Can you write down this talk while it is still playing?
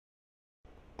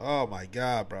Oh my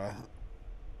god, bro.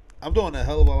 I'm doing a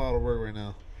hell of a lot of work right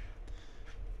now.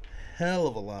 Hell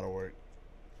of a lot of work.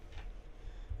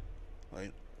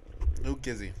 Like, no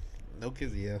kizzy. No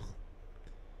kizzy, yeah.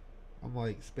 I'm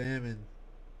like spamming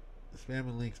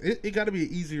links. It got to be an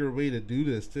easier way to do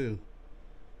this too.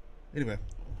 Anyway,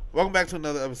 welcome back to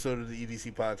another episode of the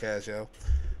EDC Podcast, yo.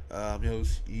 Your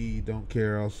host E don't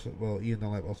care. Also, well, E and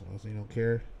don't like also knows you don't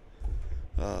care.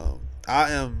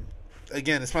 I am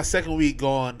again. It's my second week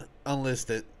going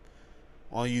unlisted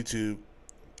on YouTube.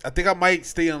 I think I might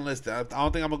stay unlisted. I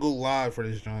don't think I'm gonna go live for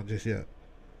this John just yet.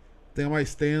 I think I might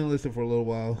stay unlisted for a little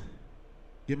while,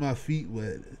 get my feet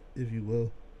wet, if you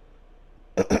will.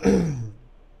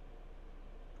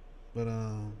 But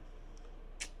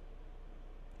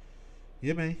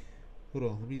yeah, man. Hold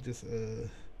on, let me just and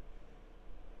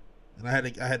I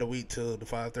had to wait till the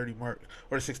 5:30 mark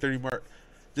or the 6:30 mark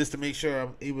just to make sure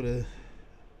I'm able to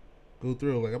go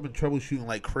through. Like I've been troubleshooting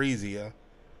like crazy, yeah,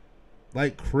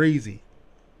 like crazy.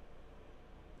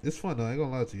 It's fun though. I ain't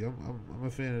gonna lie to you. I'm a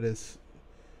fan of this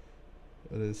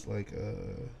like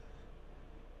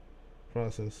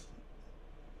process.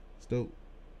 It's dope.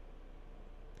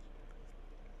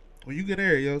 When you get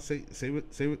there, yo, say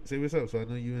what's up. So I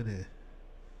know you in here.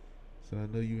 So I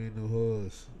know you ain't no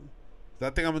hoes. So I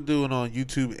think I'm gonna do it on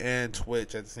YouTube and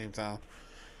Twitch at the same time.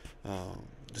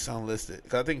 Just unlisted.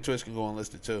 Cause I think Twitch can go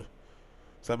unlisted too.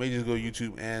 So I may just go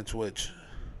YouTube and Twitch.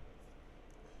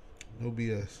 No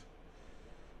BS.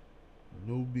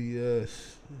 No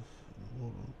BS.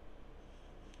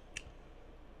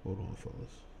 Hold on,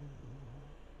 fellas.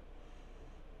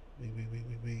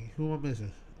 Wait. Who am I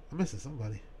missing? I'm missing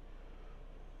somebody.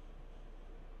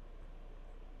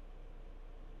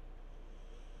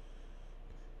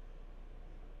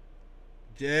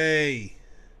 Jay,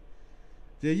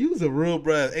 you was a real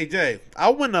bruh. Hey, Jay, I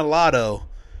win a lotto.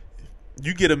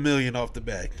 You get $1 million off the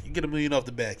back. You get $1 million off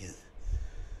the back end.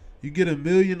 You get $1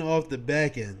 million off the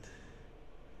back end.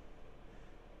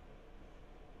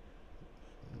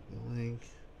 Link.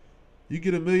 You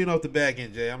get $1 million off the back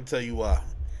end, Jay. I'm gonna tell you why.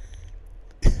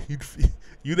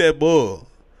 you that bull.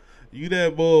 You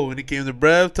that bull. When it came to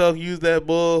Brev Talk, you was that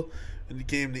bull. When it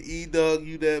came to E-Dog,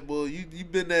 you that bull. You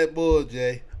been that bull,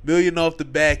 Jay. $1 million off the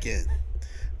back end.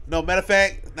 No, matter of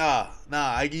fact, nah.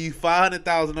 I give you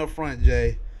 $500,000 up front,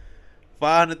 Jay.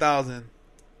 $500,000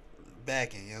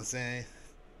 back end. You know what I'm saying?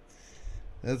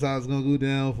 That's how it's gonna go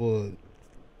down for it.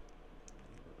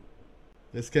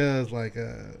 It's cause like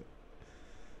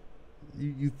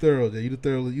you thorough, Jay. You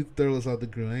thoroughest out the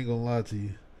crew. I ain't gonna lie to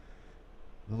you.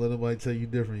 Don't let nobody tell you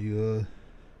different.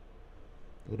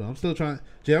 Hold on. I'm still trying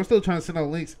to send out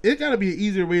links. It gotta be an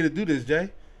easier way to do this,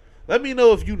 Jay. Let me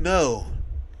know if you know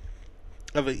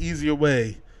of an easier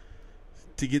way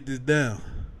to get this down.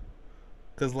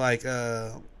 Cause like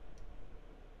current.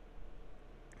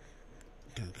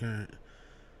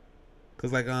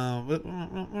 Cause like what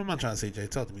am I trying to say, Jay?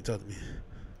 Talk to me.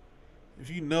 If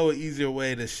you know an easier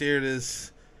way to share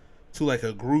this to like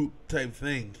a group type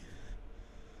thing.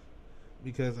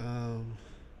 Because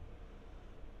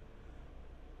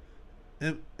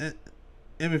and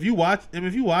if you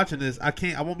watching this,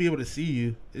 I won't be able to see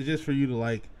you. It's just for you to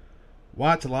like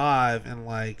watch live and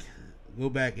like go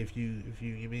back if you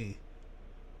mean.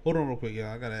 Hold on real quick,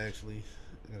 y'all. I gotta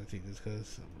take this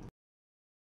cause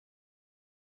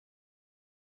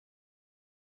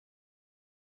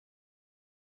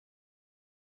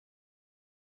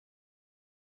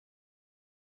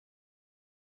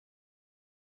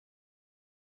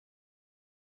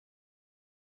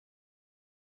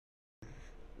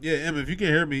yeah, Em, if you can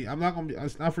hear me, I'm not gonna be.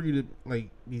 It's not for you to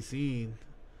like be seen.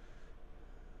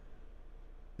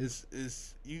 It's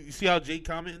you see how Jay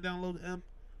commenting down low, Em?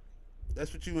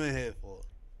 That's what you in here for.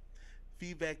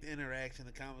 Feedback, the interaction,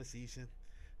 the conversation,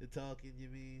 the talking.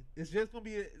 You mean it's just gonna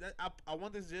be? I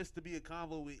want this just to be a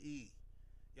convo with E.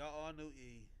 Y'all all know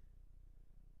E.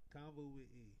 Convo with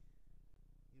E.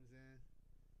 You know what I'm saying?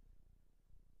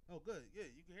 Oh, good. Yeah,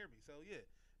 you can hear me. So yeah,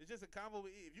 it's just a convo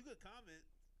with E. If you could comment,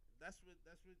 that's what you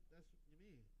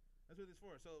mean. That's what it's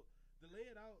for. So to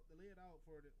lay it out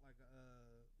for the, like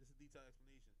just a detailed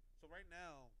explanation. So right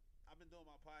now, I've been doing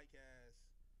my podcast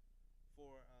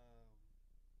for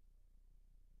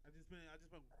I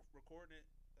just been recording it,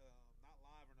 not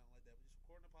live or nothing like that, but just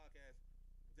recording the podcast,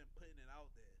 then putting it out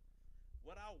there.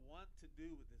 What I want to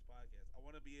do with this podcast, I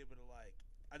want to be able to like,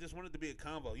 I just want it to be a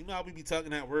convo. You know how we be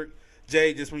talking at work,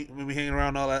 Jay, just when we hanging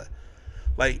around and all that.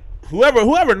 Like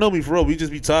whoever know me for real, we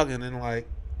just be talking and like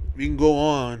we can go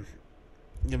on. You know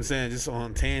what I'm saying? Just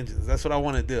on tangents. That's what I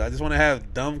want to do. I just want to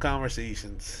have dumb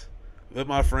conversations with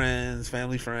my friends,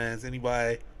 family friends,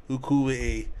 anybody who cool with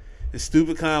A. It's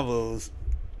stupid convos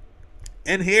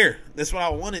and here. That's what I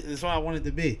wanted. That's what I wanted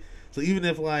to be. So even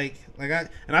if I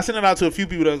sent it out to a few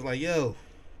people that was like, yo,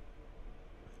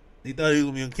 they thought he was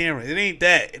gonna be on camera. It ain't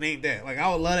that. It ain't that. Like, I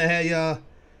would love to have y'all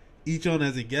each on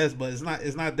as a guest, but it's not.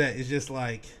 It's not that. It's just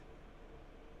like, you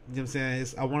know what I'm saying.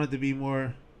 I want it to be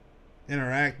more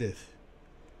interactive.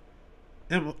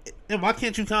 And why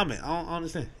can't you comment? I don't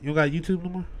understand. You don't got YouTube no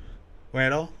more, or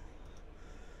at all?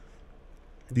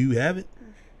 Do you have it?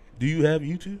 Do you have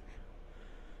YouTube?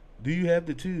 Do you have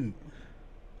the tube?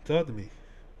 Talk to me.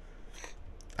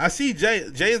 I see Jay.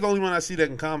 Jay is the only one I see that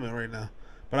can comment right now.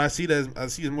 But I see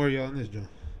more of y'all in this joint.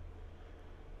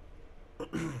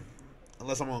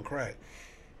 Unless I'm on crack.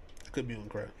 I could be on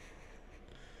crack.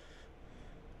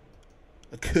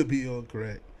 You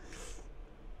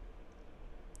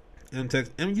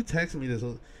texted me this.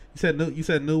 You said no. You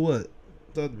said no. What?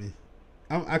 Talk to me.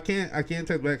 I can't text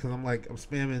back because I'm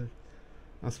spamming.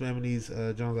 I'm spamming these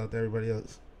Jones out to everybody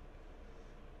else.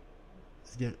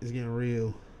 It's getting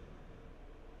real.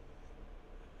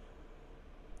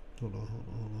 Hold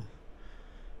on.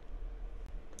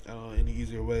 I don't know any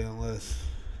easier way unless.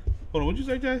 Hold on. What'd you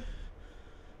say, Jay?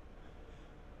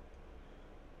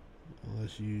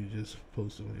 Unless you just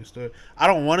post it on your story. I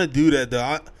don't want to do that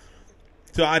though.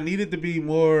 So I need it to be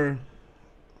more.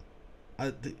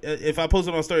 If I post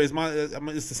it on story, it's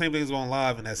the same thing as going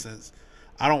live in that sense.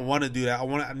 I don't want to do that.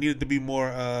 I need it to be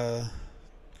more. Oh,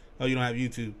 you don't have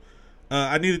YouTube.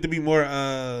 I need it to be more.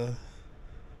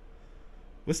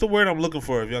 What's the word I'm looking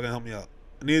for? If y'all can help me out,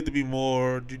 I need it to be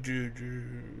more.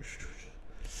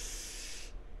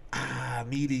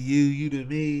 Me to you, you to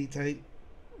me type.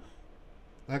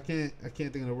 I can't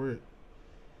think of the word,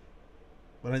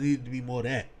 but I need it to be more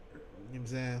that. You know what I'm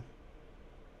saying?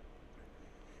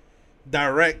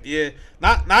 Direct, yeah.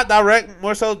 Not direct,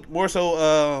 more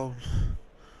so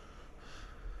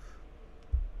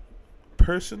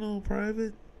personal,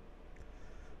 private.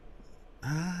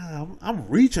 I'm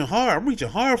reaching hard. I'm reaching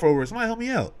hard for words. Somebody help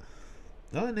me out.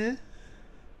 Y'all in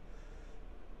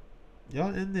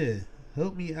there.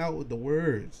 Help me out with the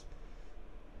words.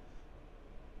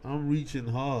 I'm reaching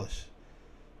harsh.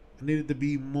 I need it to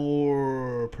be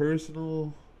more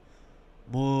personal.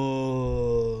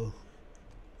 More.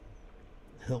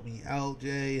 Help me out,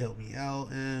 Jay. Help me out.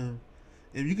 And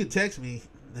if you could text me,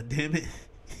 damn it.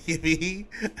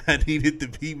 I need it to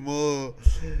be more.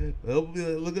 Help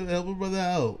a brother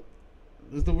out.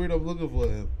 That's the word I'm looking for.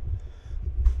 Him.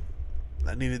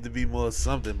 I need it to be more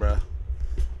something, bro.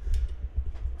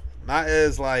 Not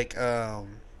as like, dang,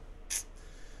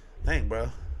 bro.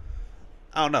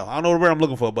 I don't know the word I'm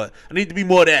looking for, but I need to be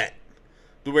more that,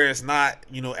 to where it's not,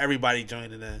 everybody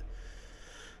joining in.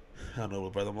 I don't know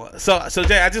what brother. So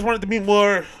Jay, I just wanted to be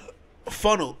more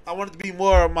funnel. I wanted to be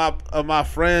more of my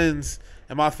friends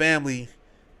and my family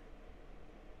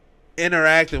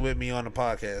interacting with me on the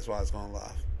podcast while it's going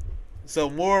live. So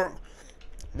more,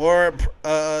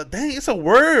 dang, it's a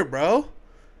word, bro.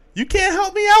 You can't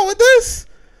help me out with this?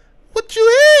 What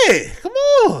you in? Come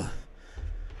on.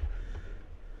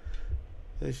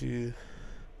 That's you.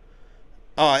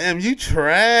 Oh, you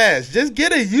trash. Just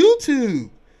get a YouTube.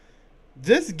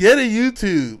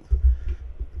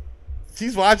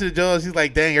 She's watching the Jones. She's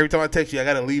like, dang, every time I text you, I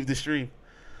got to leave the stream.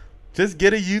 Just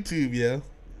get a YouTube, yo.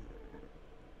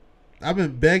 I've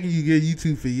been begging you to get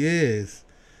YouTube for years.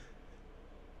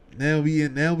 Now we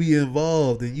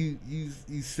involved, and you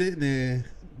sitting there,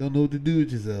 don't know what to do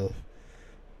with yourself.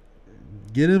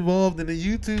 Get involved in the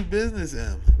YouTube business,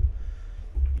 Em.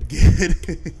 Get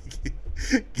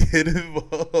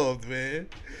involved, man.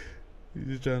 You're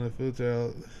just trying to filter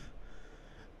out.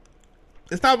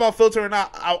 It's not about filtering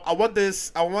out. I want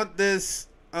this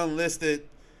unlisted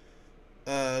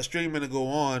streaming to go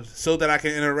on so that I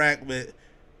can interact with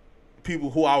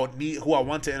people who I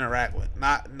want to interact with,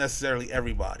 not necessarily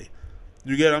everybody.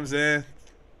 You get what I'm saying?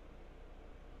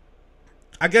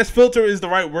 I guess filter is the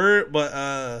right word,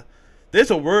 but there's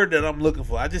a word that I'm looking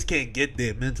for. I just can't get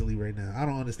there mentally right now. I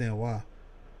don't understand why.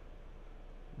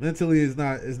 Mentally it's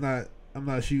not I'm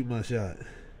not shooting my shot.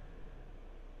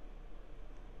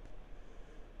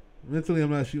 Mentally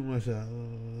I'm not shooting my shot.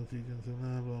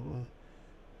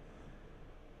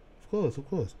 Of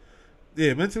course.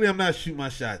 Yeah, mentally I'm not shooting my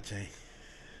shot, Jay.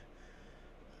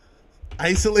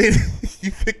 Isolated.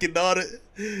 You picking all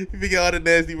the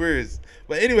nasty words.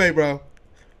 But anyway, bro,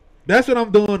 that's what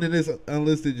I'm doing in this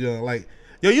unlisted job. Like,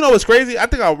 yo, you know what's crazy? I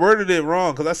think I worded it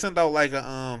wrong because I sent out like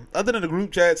a other than the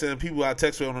group chats and people I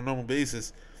text with on a normal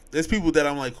basis. There's people that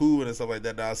I'm like cool and stuff like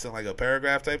that I sent like a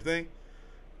paragraph type thing.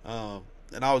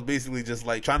 And I was basically just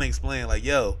like trying to explain like,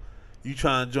 yo, you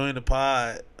trying to join the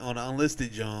pod on the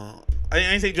unlisted John. I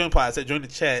ain't say join pod. I said join the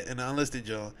chat in the unlisted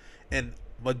John. and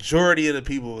majority of the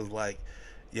people was like,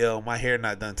 yo, my hair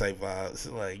not done type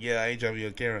vibes. Like, yeah, I ain't trying to be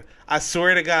on camera. I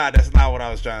swear to God, that's not what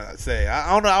I was trying to say.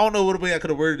 I don't know what way I could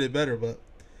have worded it better, but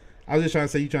I was just trying to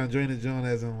say you trying to join the joint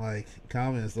as in like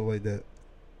comment and stuff like that.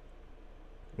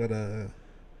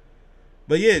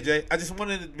 But yeah, Jay, I just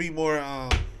wanted it to be more.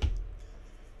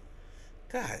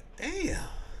 God damn.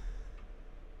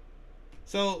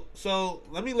 So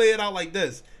let me lay it out like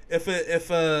this. If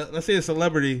let's say a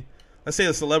celebrity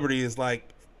is like,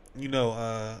 you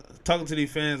know, talking to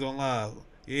these fans on live.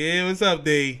 Yeah, what's up,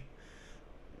 D?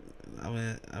 I'm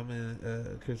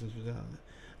in Christmas pajama.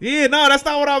 Yeah, no, that's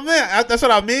not what I meant. That's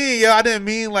what I mean, yo. I didn't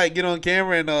mean like get on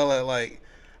camera and all that. Like,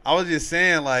 I was just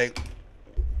saying like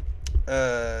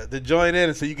to join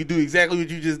in so you can do exactly what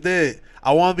you just did.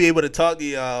 I want to be able to talk to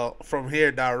y'all from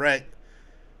here direct,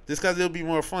 just because it'll be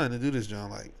more fun to do this, John.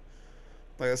 Like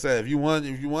I said, if you want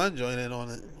to join in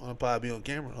on the pod, be on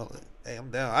camera. Hey,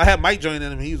 I'm down. I had Mike join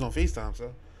in and he was on FaceTime,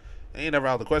 so I ain't never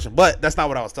out the question. But that's not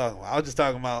what I was talking about. I was just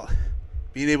talking about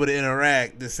being able to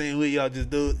interact the same way y'all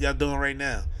doing right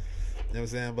now. You know what I'm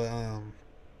saying? But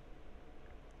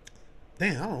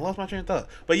damn, I lost my train of thought.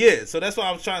 But yeah, so that's what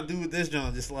I was trying to do with this,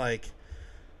 John. Just like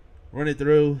run it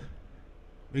through,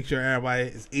 make sure everybody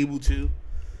is able to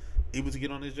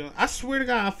get on this joint. I swear to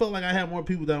God, I felt like I had more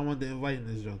people that I wanted to invite in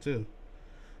this joint too.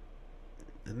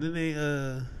 And then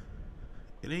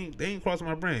they ain't crossing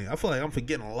my brain. I feel like I'm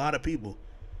forgetting a lot of people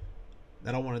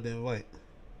that I wanted to invite.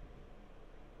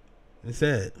 It's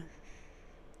sad.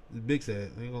 It's big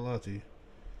sad. I ain't gonna lie to you.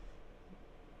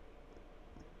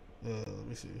 Let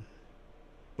me see.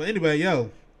 But anyway,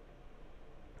 yo,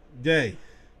 Jay.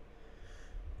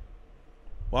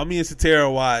 Well, me and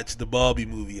Satara watched the Barbie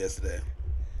movie yesterday,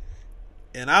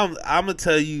 and I'm gonna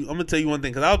tell you one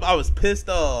thing, because I was pissed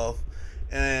off.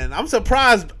 And I'm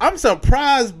surprised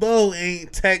Bo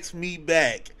ain't text me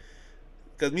back.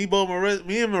 Because me and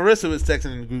Marissa was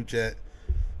texting in the group chat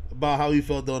about how he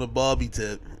felt on the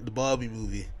Barbie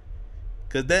movie.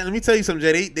 Because let me tell you something,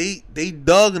 Jay. They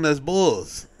dogging us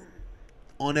bulls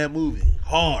on that movie.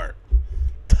 Hard.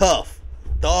 Tough.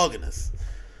 Dogging us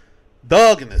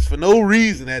for no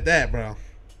reason at that, bro.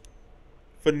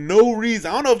 For no reason.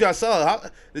 I don't know if y'all saw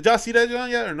it. Did y'all see that, John,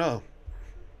 yet or no?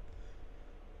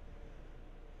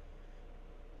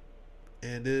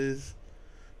 And is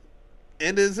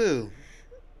who?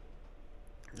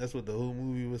 That's what the whole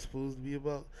movie was supposed to be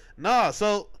about. Nah,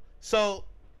 so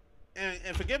and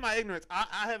forget my ignorance.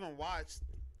 I haven't watched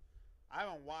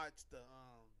the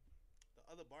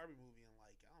other Barbie movie in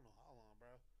like I don't know how long,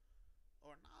 bro.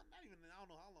 Or not even I don't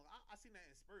know how long. I seen that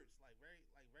in spurts, like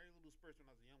very little spurts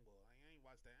when I was a young boy.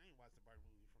 Like, I ain't watched the Barbie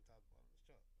movie from top to bottom. It's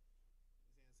Chuck.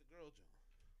 It's a girl John.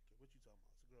 Okay, what you talking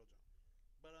about? It's a girl John.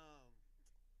 But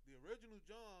the original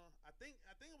John, I think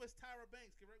it was Tyra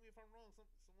Banks. Correct me if I'm wrong. Some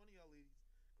one of y'all ladies.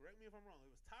 Correct me if I'm wrong.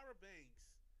 It was Tyra Banks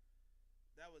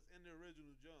that was in the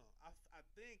original John. I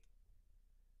think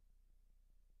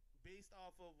based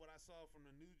off of what I saw from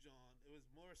the new John, it was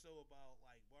more so about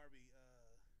like Barbie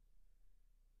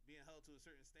being held to a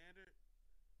certain standard.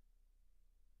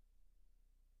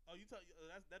 Oh,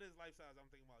 that is life size.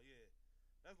 I'm thinking about, yeah,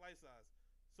 that's life size.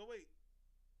 So wait,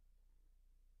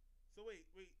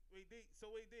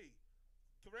 D.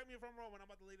 Correct me if I'm wrong when I'm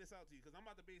about to lay this out to you, because I'm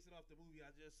about to base it off the movie I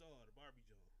just saw, the Barbie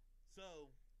John. So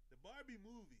the Barbie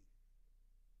movie.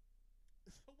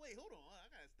 So wait, hold on, I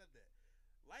gotta step that.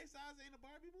 Life size ain't a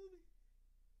Barbie movie?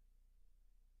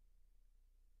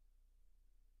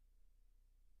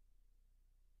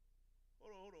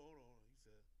 Hold on. You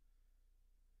said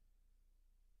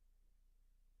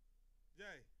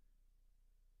Jay.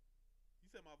 You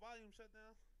said my volume shut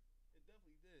down? It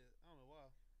definitely did. I don't know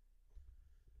why.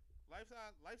 Life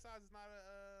size is not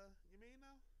a you mean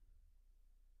now?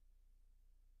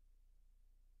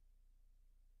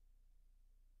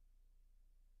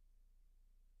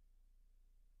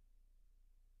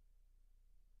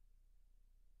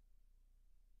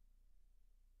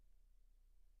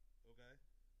 Okay.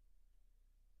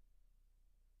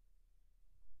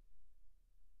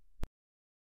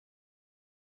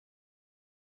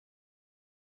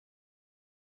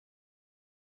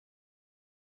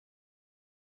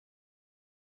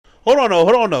 Hold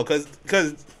on, no, cause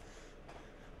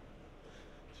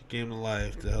she came to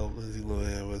life to help Lindsay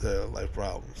Lohan with her life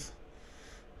problems.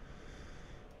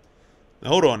 Now,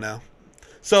 hold on now.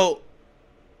 So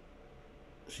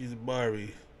she's a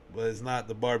Barbie, but it's not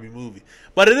the Barbie movie.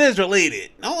 But it is related.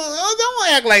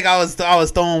 Don't act like I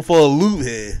was thrown for a loop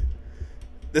here.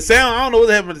 The sound, I don't know what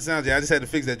happened with the sound. I just had to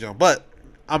fix that jump. But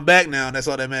I'm back now, and that's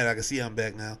all that matters. I can see I'm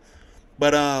back now.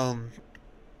 But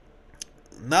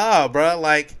nah, bro.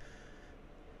 Like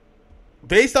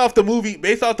based off the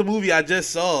movie I just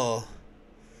saw,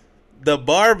 the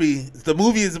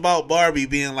movie is about Barbie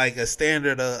being like a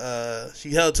standard.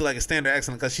 She held to like a standard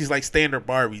excellence because she's like standard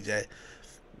Barbie, Jay.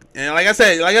 And like I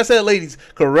said, ladies,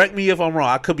 correct me if I'm wrong.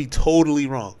 I could be totally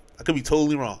wrong.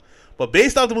 But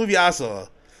based off the movie I saw,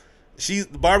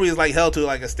 Barbie is like held to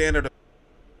like a standard.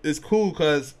 It's cool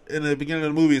because in the beginning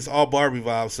of the movie, it's all Barbie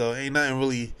vibes, so ain't nothing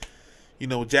really,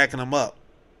 jacking them up.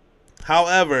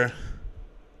 However,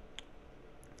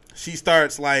 she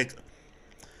starts like,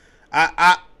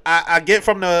 I get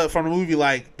from the movie,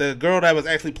 like the girl that was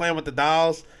actually playing with the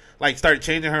dolls like started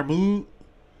changing her mood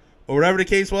or whatever the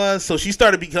case was. So she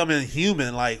started becoming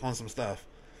human, like on some stuff.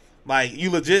 Like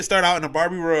you legit start out in a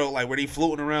Barbie world, like where they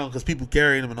floating around because people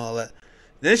carrying them and all that.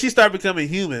 Then she started becoming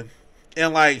human,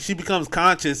 and like she becomes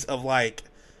conscious of like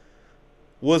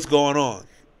what's going on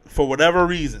for whatever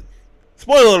reason.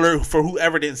 Spoiler alert for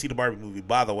whoever didn't see the Barbie movie,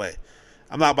 by the way.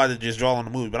 I'm not about to just draw on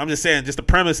the movie, but I'm just saying, just the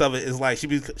premise of it is like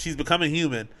she's becoming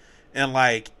human, and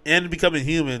like in becoming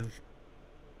human,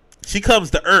 she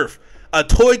comes to Earth. A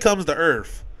toy comes to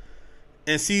Earth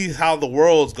and sees how the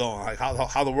world's going, like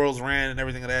how the world's ran and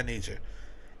everything of that nature.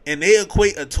 And they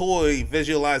equate a toy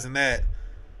visualizing that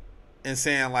and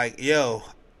saying like, yo,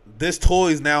 this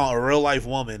toy is now a real life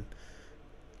woman.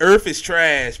 Earth is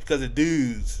trash because of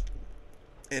dudes,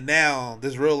 and now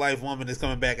this real life woman is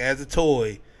coming back as a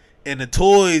toy. And the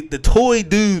toy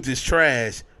dudes is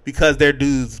trash because they're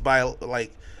dudes by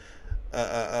like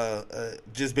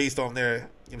just based on their, you know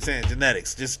what I'm saying,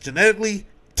 genetics. Just genetically,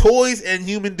 toys and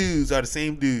human dudes are the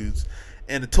same dudes.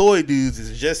 And the toy dudes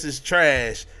is just as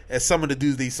trash as some of the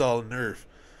dudes they saw on Earth,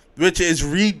 which is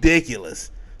ridiculous.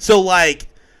 So like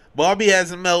Barbie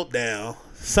has a meltdown.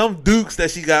 Some dukes that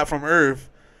she got from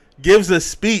Earth gives a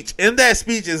speech. And that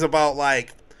speech is about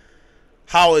like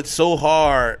how it's so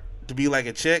hard to be like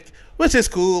a chick, which is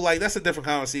cool. Like that's a different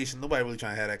conversation. Nobody really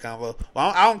trying to have that convo.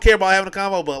 Well, I don't care about having a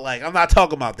convo, but like I'm not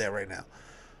talking about that right now.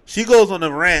 She goes on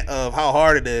a rant of how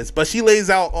hard it is, but she lays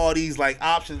out all these like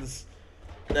options.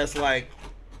 That's like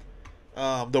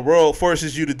the world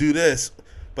forces you to do this,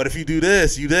 but if you do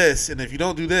this, you this, and if you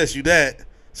don't do this, you that.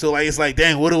 So like it's like,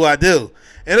 dang, what do I do?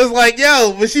 And it's like,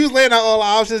 yo, when she was laying out all the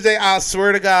options, Jay, I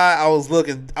swear to God, I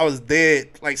was dead.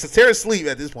 Like Satira's asleep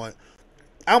at this point.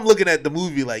 I'm looking at the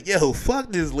movie like, yo,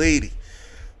 fuck this lady.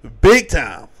 Big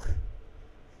time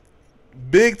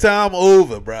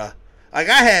over, bruh. Like,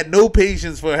 I had no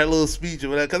patience for her little speech or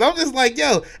whatever. Because I'm just like,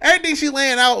 yo, everything she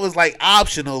laying out was, like,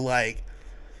 optional. Like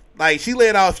she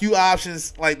laid out a few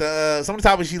options. Like, some of the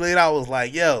topics she laid out was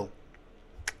like, yo,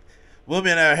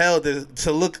 women are held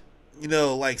to look,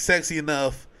 like, sexy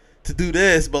enough to do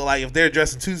this. But, like, if they're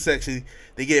dressing too sexy,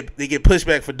 they get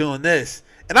pushback for doing this.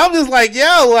 And I'm just like,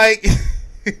 yo, like...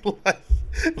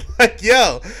 like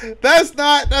yo, that's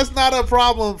not a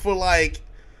problem for like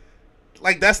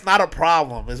that's not a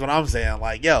problem is what I'm saying.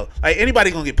 Like yo, like anybody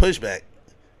gonna get pushback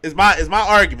is my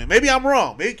argument. Maybe I'm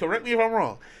wrong. Maybe correct me if I'm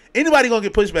wrong. Anybody gonna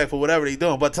get pushback for whatever they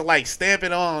doing, but to like stamp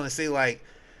it on and say like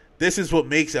this is what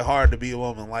makes it hard to be a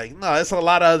woman. Like no, it's a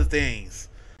lot of other things.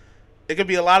 It could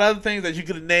be a lot of other things that you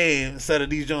could have named instead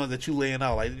of these Jones that you laying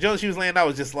out. Like the Jones she was laying out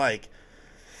was just like,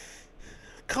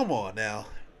 come on now.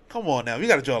 We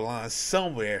got to draw a line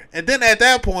somewhere. And then at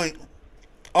that point,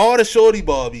 all the shorty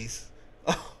Barbies,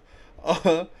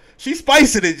 she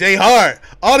spicing it, Jay hard.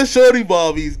 All the shorty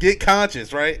Barbies get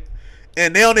conscious, right?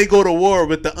 And now they go to war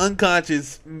with the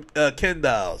unconscious Ken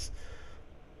dolls.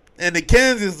 And the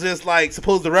Kens is just like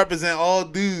supposed to represent all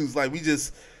dudes. Like we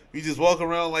just walk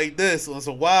around like this on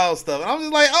some wild stuff. And I'm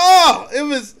just like, oh,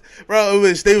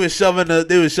 they was shoving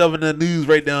the news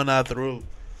right down our throat.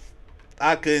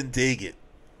 I couldn't take it.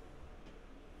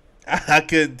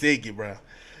 Bro.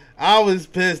 I was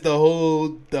pissed the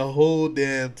whole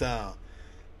damn time.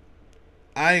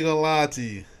 I ain't gonna lie to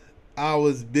you. I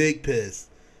was big pissed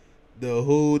the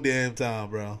whole damn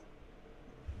time, bro.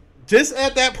 Just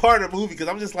at that part of the movie, because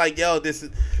I'm just like, yo, this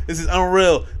is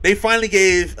unreal. They finally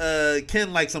gave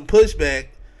Ken like some pushback.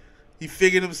 He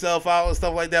figured himself out and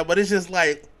stuff like that. But it's just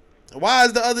like, why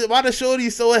the shorty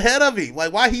so ahead of him?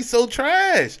 Like, why he so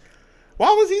trash?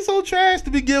 Why was he so trash to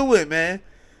begin with, man?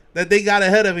 That they got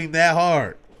ahead of him that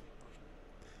hard.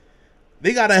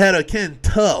 They got ahead of Ken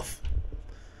tough.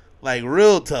 Like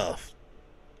real tough.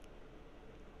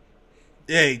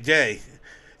 Hey, Jay.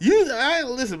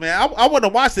 Listen, man, I wouldn't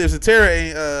have watched it if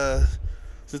Satira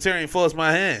ain't forced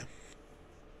my hand.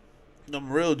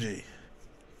 I'm a real G.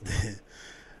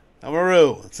 I'm a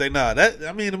real one. Say nah.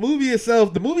 The movie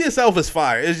itself is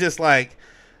fire. It's just like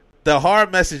the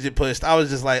hard message it pushed. I was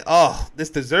just like, oh, this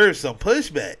deserves some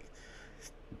pushback.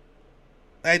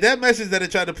 Like that message that they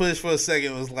tried to push for a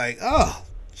second was like, oh,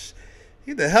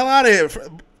 get the hell out of here.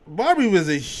 Barbie was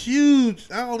a huge.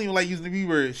 I don't even like using the B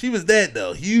word. She was that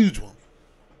though, huge one.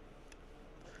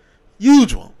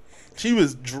 Huge one. She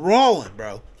was drawing,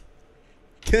 bro.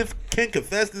 Ken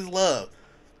confessed his love.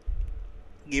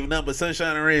 Giving nothing but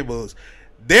sunshine and rainbows.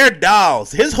 They're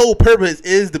dolls. His whole purpose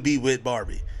is to be with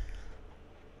Barbie.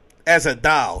 As a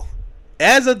doll.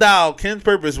 As a doll, Ken's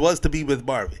purpose was to be with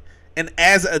Barbie. And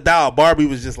as a doll, Barbie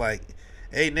was just like,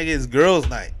 hey, nigga, it's girls'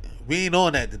 night. We ain't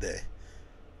on that today.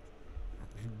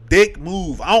 Dick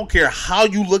move. I don't care how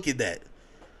you look at that.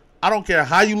 I don't care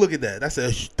how you look at that.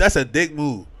 That's a dick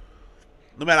move.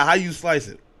 No matter how you slice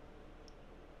it.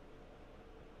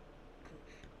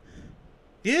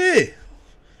 Yeah.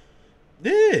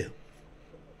 Yeah.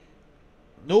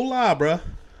 No lie, bro.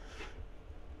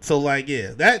 So like,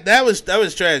 yeah, that was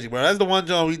tragic, bro. That's the one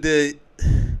joint we did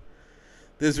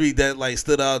this week that like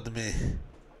stood out to me,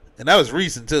 and that was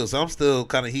recent too. So I'm still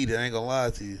kind of heated. I ain't gonna lie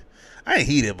to you. I ain't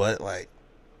heated, but like,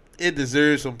 it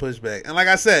deserves some pushback. And like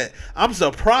I said, I'm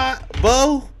surprised,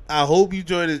 Bo. I hope you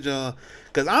join this, John,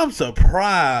 because I'm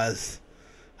surprised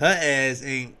her ass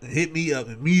ain't hit me up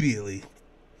immediately.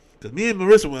 Because me and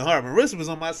Marissa went hard. Marissa was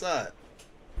on my side.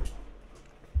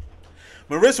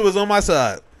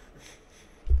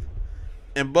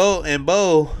 And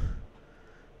Bo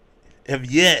have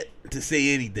yet to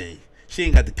say anything. She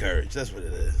ain't got the courage. That's what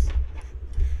it is.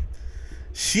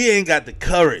 She ain't got the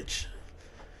courage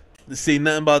to say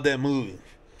nothing about that movie.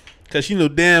 Because she know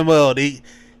damn well they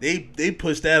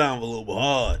pushed that envelope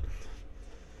hard.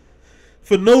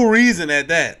 For no reason at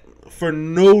that. For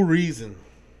no reason.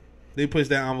 They pushed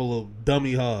that envelope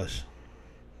dummy harsh.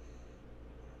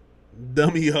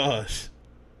 Dummy harsh.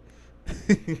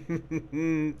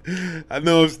 I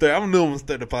know I'm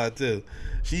starting to pot too.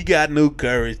 She got no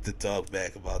courage to talk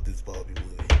back about this Barbie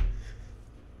movie.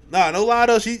 Nah, no lie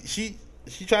though. She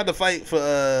tried to fight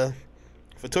for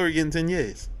Tori getting 10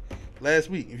 years last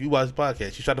week. If you watch the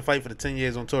podcast, she tried to fight for the 10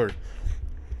 years on Tori.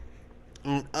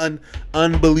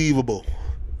 Unbelievable.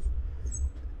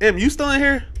 Em, you still in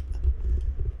here?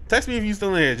 Text me if you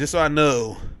still in here, just so I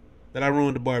know that I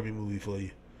ruined the Barbie movie for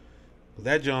you.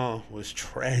 That John was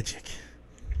tragic.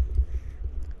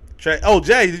 Oh,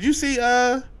 Jay, did you see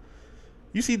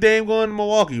Dame going to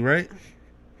Milwaukee, right?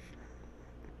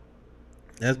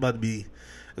 That's about to be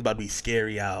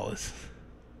scary hours.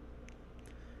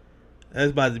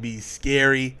 That's about to be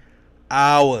scary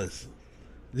hours.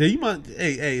 Jay, you might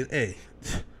hey,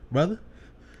 brother.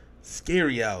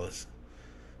 Scary hours.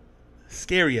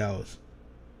 Scary hours.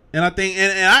 And I think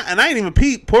and I ain't even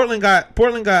peep. Portland got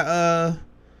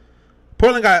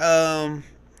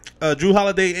Drew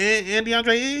Holiday and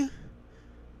DeAndre Ayton,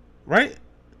 right?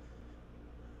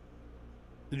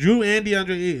 Drew and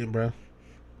DeAndre Ayton, bro.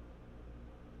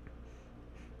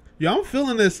 Yo, I'm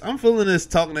feeling this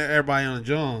talking to everybody on the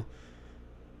John.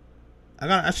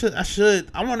 I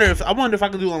should. I wonder if I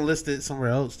can do Unlisted somewhere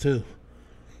else too,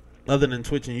 other than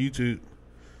Twitch and YouTube,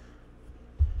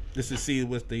 just to see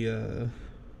what the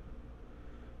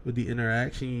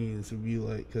interactions would be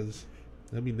like, because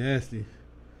that'd be nasty.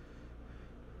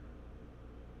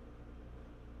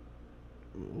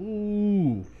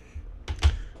 Ooh.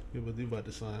 Yeah, but they about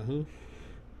to sign who?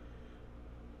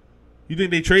 You think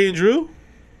they trading Drew?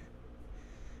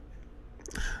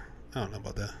 I don't know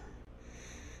about that.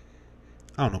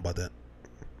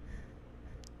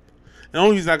 The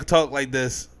only reason I could talk like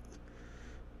this,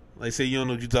 like say you don't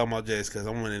know what you're talking about, Jay, because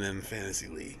I'm winning in the fantasy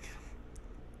league.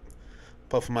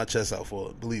 Puffing my chest out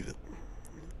for it. Believe it.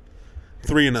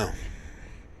 3-0.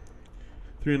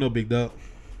 3-0, big dog.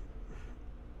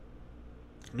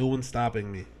 No one's stopping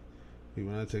me. Wait,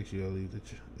 when I text you, I'll leave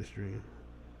the stream.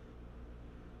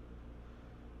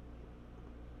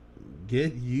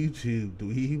 Get YouTube,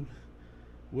 dweeb.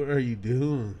 What are you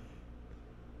doing?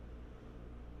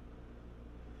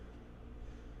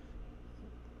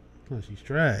 Oh, she's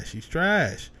trash.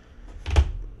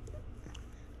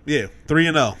 Yeah,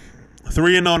 3-0.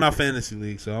 3-0 in our fantasy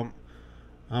league, so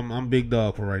I'm big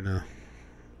dog for right now.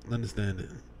 Understand it.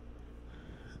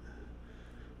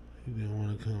 You didn't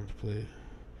want to come to play.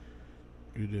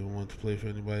 You didn't want to play for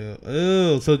anybody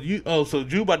else. So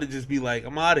Drew about to just be like,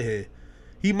 I'm out of here.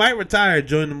 He might retire,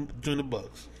 join the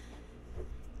Bucks.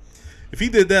 If he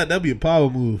did that, that'd be a power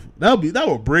move. That'll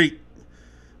break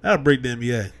the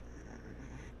NBA.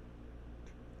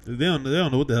 They don't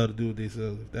know what the hell to do with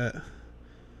themselves with that.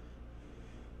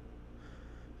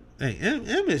 Hey,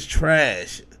 M is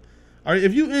trash. All right,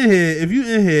 if you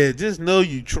in here, just know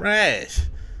you trash.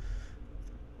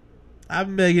 I've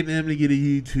been begging M to get a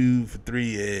YouTube for 3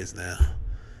 years now.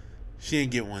 She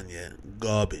ain't get one yet.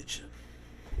 Garbage.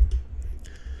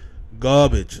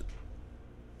 Garbage.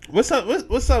 What's up?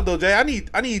 What's up though, Jay? I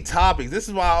need topics. This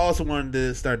is why I also wanted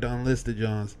to start the Unlisted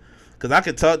Johns, because I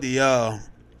could talk to y'all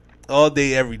all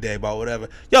day, every day about whatever.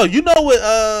 Yo, you know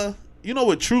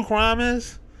what true crime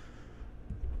is?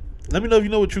 Let me know if you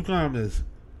know what true crime is.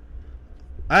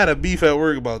 I had a beef at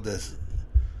work about this.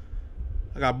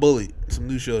 I got bullied. Some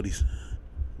new shorties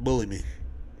bullied me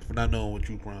for not knowing what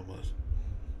true crime was.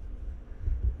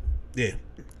 Yeah,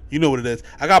 you know what it is.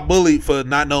 I got bullied for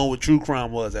not knowing what true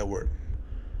crime was at work.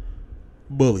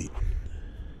 Bullied.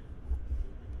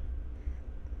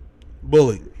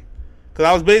 Because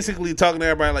I was basically talking to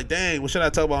everybody like, dang, what should I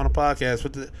talk about on the podcast?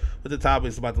 What the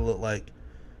topic's about to look like?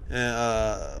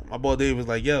 And my boy Dave was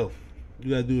like, yo,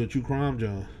 you got to do a true crime,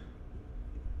 John.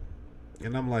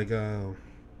 And I'm like,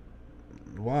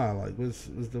 why? Like, what's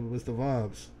the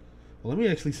vibes? Well, let me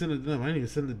actually send it to them. I didn't even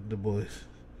send it to the boys.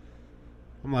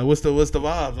 I'm like, what's the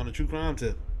vibes on the true crime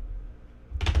tip?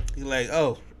 He like,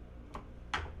 oh,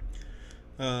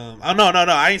 no,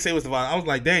 I ain't say what's the vibe. I was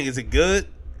like, dang, is it good?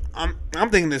 I'm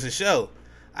thinking this is a show.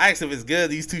 I asked if it's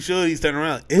good. These two shorties turn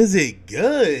around. Is it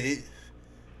good?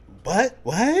 But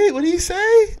what do you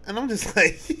say? And I'm just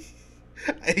like,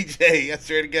 hey Jay, I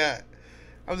swear to God,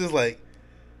 I'm just like,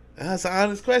 that's an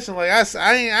honest question. Like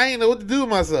I ain't know what to do with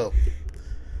myself.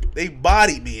 They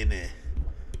bodied me in there.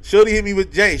 Shorty hit me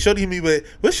with Jay. Shorty hit me with,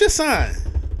 what's your sign?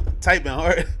 Typing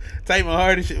hard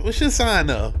and shit. What's your sign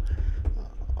though?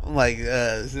 I'm like,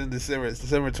 it's in December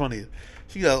 20th.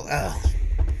 She go,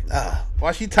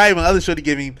 while she typing, other shorty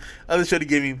give me,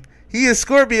 he is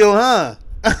Scorpio, huh?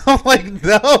 I'm like,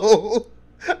 no.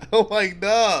 I'm like,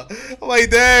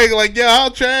 dang, like, yo, how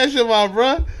trash am I,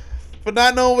 bro? For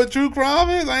not knowing what true crime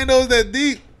is? I ain't know it's that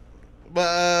deep.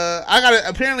 But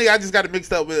apparently I just got it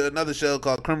mixed up with another show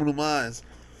called Criminal Minds.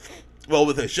 Well,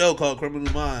 with a show called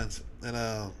Criminal Minds.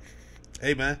 And,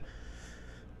 hey, man.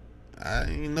 I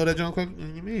didn't know that John Cook.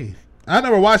 You mean? I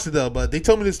never watched it though, but they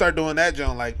told me to start doing that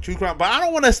John, like true crime. But I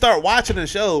don't want to start watching a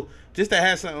show just to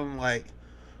have something like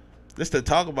just to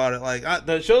talk about it. Like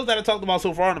the shows that I talked about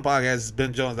so far on the podcast has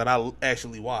been Jones that I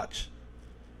actually watch.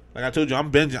 Like I told you,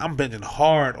 I'm binging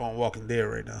hard on Walking Dead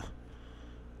right now.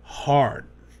 Hard.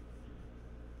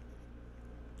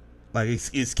 Like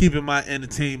it's keeping my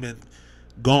entertainment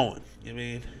going. You know what I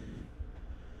mean?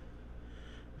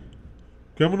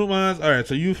 Criminal Minds. All right,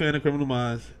 so you a fan of Criminal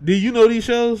Minds? Do you know these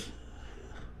shows?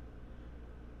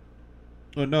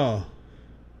 Or no?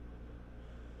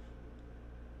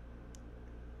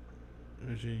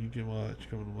 You can watch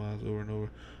Criminal Minds over and over.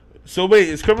 So wait,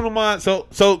 is Criminal Minds?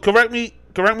 So correct me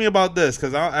about this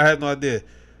because I have no idea.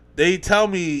 They tell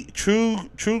me true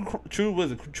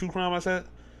was it true crime? I said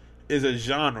is a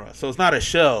genre, so it's not a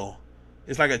show.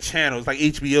 It's like a channel. It's like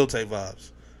HBO type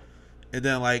vibes. And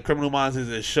then, like, Criminal Minds is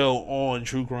a show on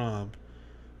true crime.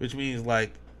 Which means,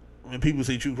 like, when people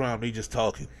say true crime, they just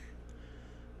talking.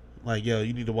 Like, yo,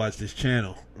 you need to watch this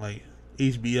channel. Like,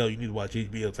 HBO, you need to watch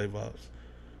HBO type vibes.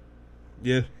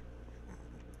 Yeah.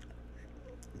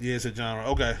 Yeah, it's a genre.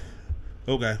 Okay.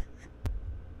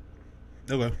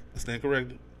 I stand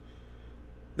corrected.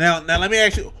 Now let me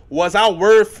ask you, was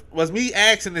me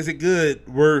asking is it good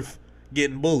worth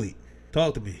getting bullied?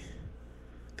 Talk to me.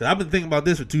 Cause I've been thinking about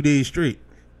this for 2 days straight.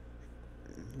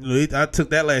 You know, I took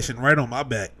that lashing right on my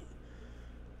back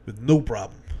with no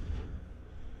problem.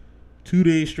 2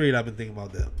 days straight, I've been thinking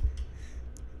about that.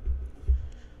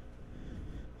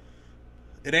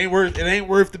 It ain't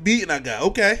worth the beating I got.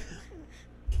 Okay.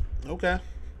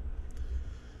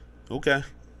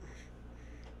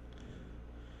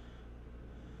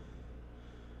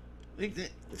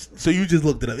 So you just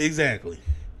looked it up. Exactly.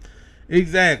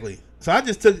 So I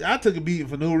took a beating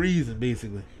for no reason,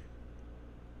 basically.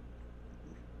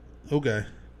 Okay.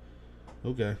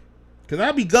 Cause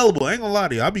I be gullible. I ain't gonna lie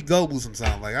to you. I be gullible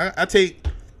sometimes. Like I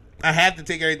have to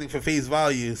take everything for face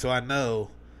value, so I know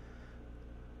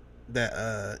that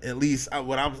at least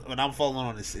what I'm falling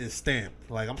on is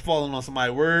stamped. Like I'm falling on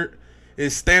somebody's word.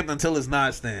 It's stamped until it's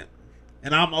not stamped,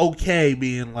 and I'm okay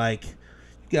being like, you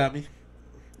got me.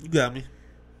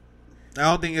 I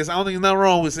don't think there's nothing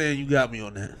wrong with saying you got me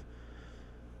on that.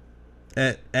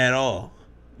 At all.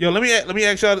 Yo, let me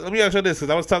ask y'all this because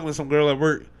I was talking to some girl at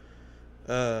work.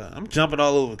 I'm jumping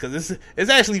all over because it's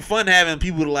actually fun having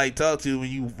people to like talk to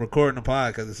when you recording a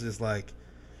pod because it's just like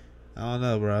I don't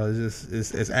know, bro.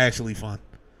 It's actually fun.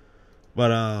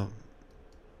 But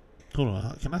hold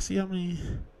on, can I see how many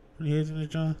heads in this,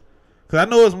 John? Because I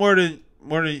know it's more than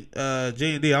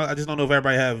J&D. I just don't know if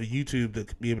everybody have YouTube to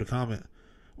be able to comment,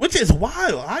 which is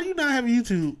wild. How do you not have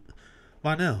YouTube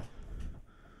by now?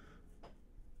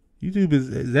 YouTube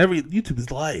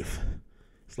is life.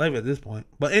 It's life at this point.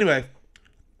 But anyway,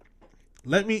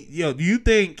 Do you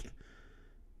think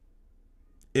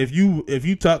if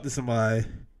you talk to somebody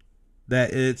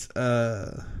that it's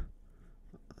the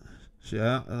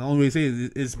only way to say it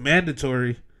is it's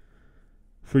mandatory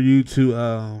for you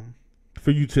to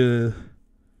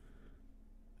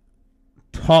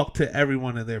talk to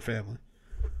everyone in their family.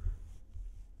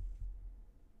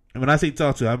 And when I say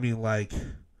talk to, I mean like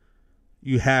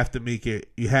you have to make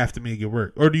it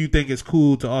work. Or do you think it's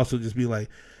cool to also just be like,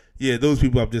 yeah, those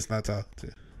people I'm just not talking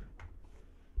to?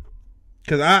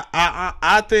 Because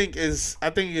I think it's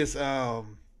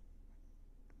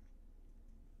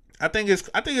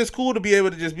cool to be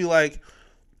able to just be like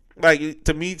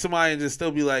to meet somebody and just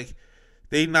still be like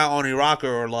they not on a rocker,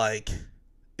 or like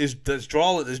it's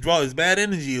draw is bad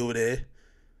energy over there,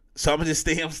 so I'm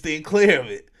staying clear of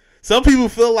it. Some people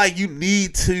feel like you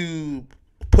need to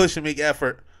push and make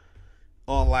effort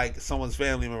on like someone's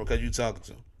family member because you're talking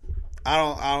to them. I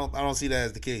don't see that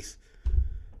as the case.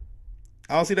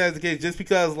 I don't see that as the case, just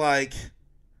because like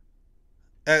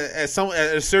at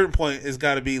a certain point it's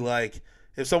got to be like,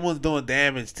 if someone's doing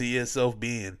damage to your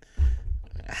self-being,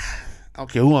 I don't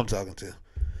care who I'm talking to. You know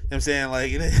what I'm saying?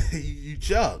 Like, you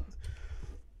chug.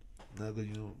 Not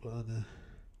good,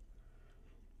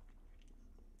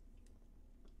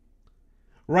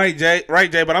 Right, Jay.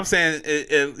 But I'm saying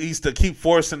at least to keep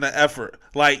forcing the effort.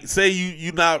 Like, say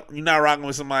you're not rocking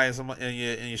with somebody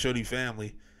in your shorty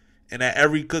family, and at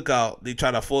every cookout they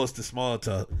try to force the small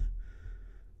talk.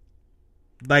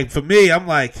 Like, for me, I'm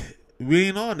like, we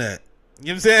ain't on that. You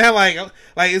know what I'm saying?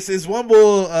 Like it's one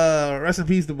boy, rest in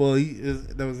peace, the boy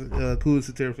that was cool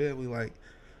to their family. Like,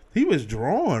 he was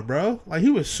drawing, bro. Like, he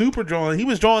was super drawing. He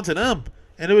was drawing to them,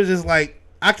 and it was just like,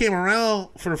 I came around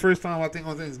for the first time, I think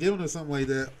on Thanksgiving or something like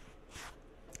that.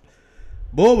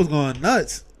 Boy was going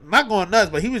nuts. Not going nuts,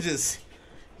 but he was just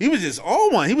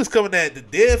on one. He was coming at the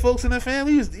dead folks in the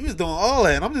family. He was doing all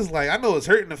that, and I'm just like, I know it's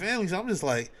hurting the family, so I'm just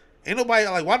like, ain't nobody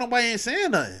like, why nobody ain't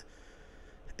saying nothing?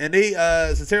 And they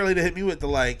sincerely hit me with the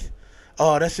like,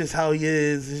 oh, that's just how he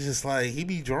is. It's just like, he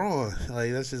be drawing.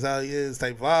 Like, that's just how he is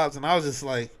type vibes. And I was just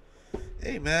like,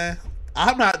 hey, man,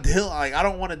 I'm not dealing, like, I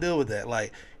don't want to deal with that.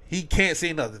 Like, he can't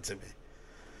say nothing to me.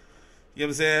 You know what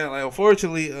I'm saying? Like,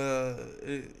 unfortunately,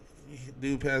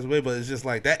 dude passed away, but it's just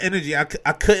like that energy. I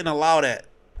couldn't allow that.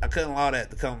 I couldn't allow that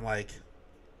to come. Like,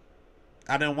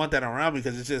 I didn't want that around me,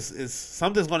 because it's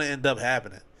something's going to end up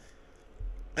happening.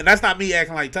 And that's not me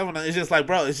acting like tough enough. It's just like,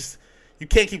 bro, it's just, you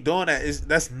can't keep doing that.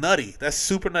 That's nutty. That's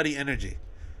super nutty energy.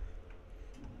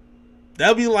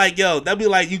 That'd be like you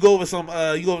go over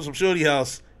some shorty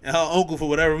house, and her uncle, for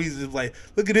whatever reason, is like,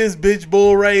 look at this bitch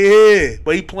bull right here.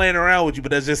 But he playing around with you,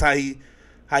 but that's just how he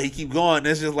keep going.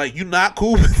 It's just like, you not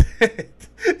cool with that.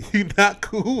 You not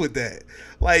cool with that.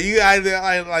 Like, you guys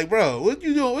are like, bro, what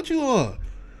you doing? What you on?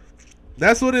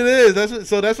 That's what it is.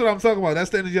 That's what I'm talking about.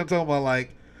 That's the energy I'm talking about.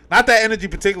 Like, not that energy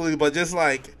particularly, but just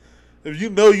like, if you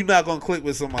know you're not gonna click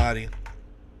with somebody,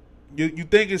 you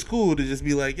think it's cool to just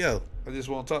be like, yo, I just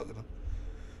won't talk to them.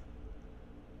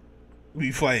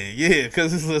 We fighting, yeah,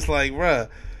 because it's just like, bruh.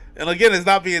 And again, it's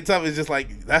not being tough. It's just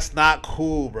like, that's not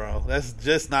cool, bro. That's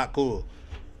just not cool.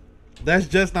 That's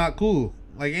just not cool.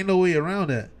 Like, ain't no way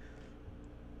around that.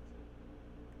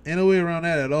 Ain't no way around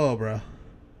that at all, bro.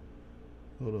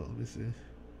 Hold on, let me see.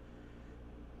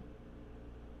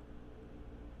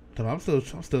 I'm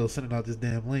still sending out this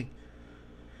damn link.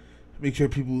 Make sure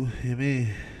people, yeah,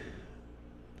 man,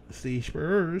 stay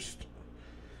first.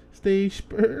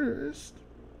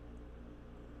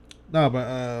 Nah,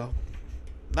 bruh.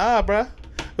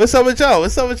 What's up with y'all?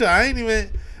 I ain't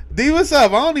even, D, what's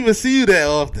up? I don't even see you that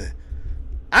often.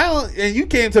 And you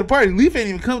came to the party. Leaf ain't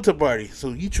even come to the party, so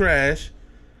you trash.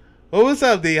 Well, what's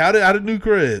up, D? How the new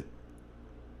crib?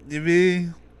 You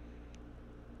mean?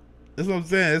 That's what I'm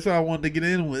saying. That's what I wanted to get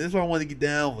in with. That's what I wanted to get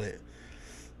down with. You know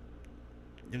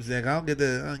what I'm saying? I don't get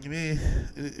the, you mean?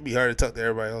 It'd be hard to talk to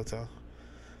everybody all the time.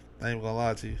 I ain't even gonna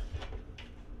lie to you.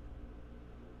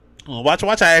 Oh, watch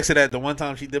I asked her that the one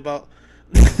time she dip out.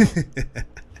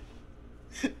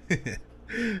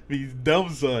 He's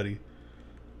dumb sorry.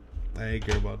 I ain't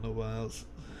care about nobody else.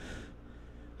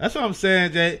 That's what I'm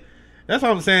saying, Jay.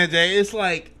 It's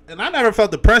like, and I never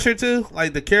felt the pressure to,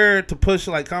 like, the care to push,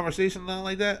 like, conversation and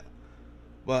like that.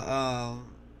 But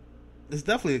it's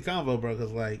definitely a combo, bro.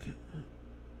 Cause like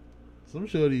some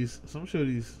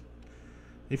shorties,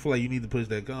 they feel like you need to push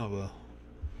that combo,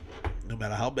 no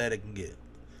matter how bad it can get.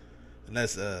 And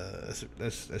that's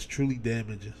truly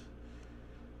damaging.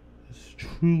 It's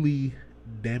truly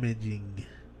damaging.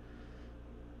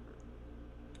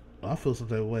 I feel some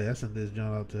type of way. I sent this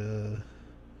John out to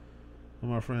one of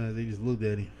my friends. They just looked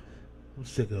at him. I'm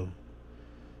sick of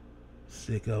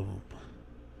him.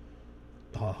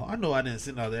 I know I didn't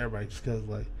send out to everybody just because,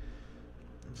 like,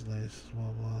 it's nice,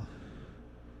 small ball.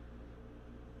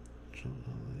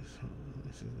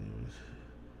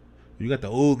 You got the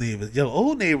old neighbors. Yo,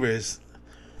 old neighbors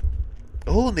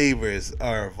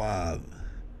are a vibe.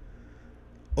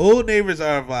 Old neighbors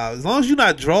are a vibe. As long as you're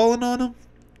not drawing on them,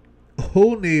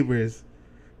 old neighbors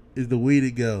is the way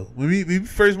to go. When we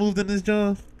first moved in this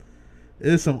job,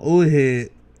 there's some old head.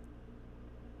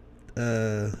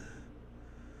 There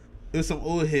was some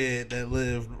old head that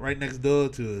lived right next door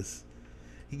to us.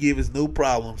 He gave us no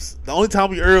problems. The only time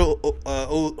we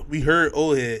heard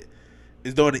old head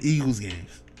is during the Eagles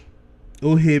games.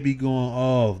 Old head be going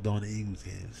off during the Eagles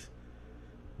games.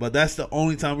 But that's the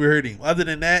only time we heard him. Other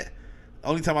than that, the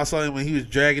only time I saw him when he was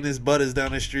dragging his butters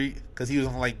down the street because he was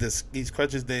on like these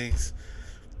crutches things.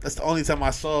 That's the only time I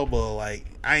saw, but like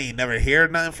I ain't never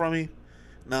heard nothing from him.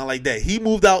 Nothing like that. He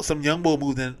moved out. Some young boy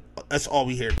moved in. That's all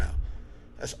we hear now.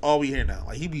 That's all we hear now.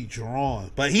 Like he be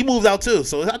drawn, but he moved out too.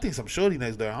 So I think some shorty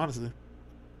next door, honestly.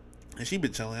 And she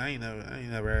been chilling. I ain't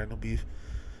never had no beef,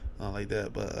 nothing like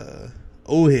that. But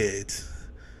old heads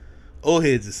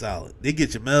is solid. They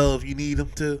get your mail if you need them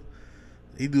to.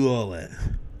 They do all that. You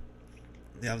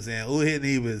know what I'm saying? Old head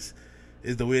neighbors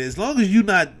is the way. As long as you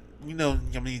not,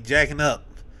 jacking up,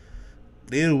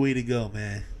 they're the way to go,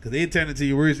 man. Because they turn into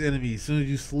your worst enemy as soon as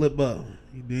you slip up.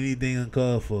 You do anything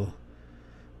uncalled for.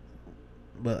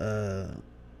 But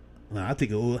I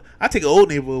take an old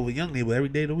neighbor over a young neighbor every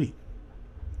day of the week.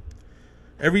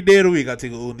 Every day of the week, I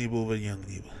take an old neighbor over a young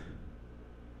neighbor.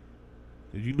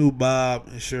 If you knew Bob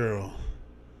and Cheryl,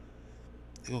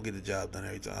 they gonna get the job done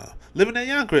every time. Live in that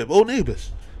young crib, old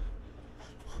neighbors.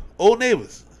 Old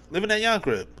neighbors live in that young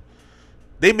crib.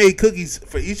 They made cookies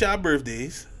for each of our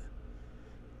birthdays.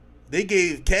 They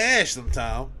gave cash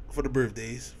sometime for the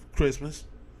birthdays, Christmas.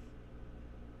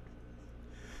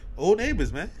 Old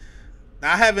neighbors, man.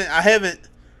 Now, I haven't. I'm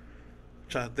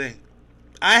trying to think.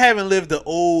 I haven't lived the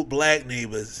old black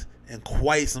neighbors in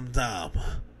quite some time.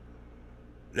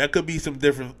 That could be some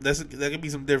different. That could be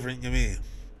some different. You know what I mean,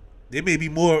 they may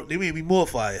be more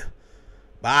fire.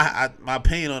 But my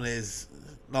opinion on it is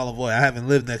null and void. I haven't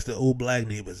lived next to old black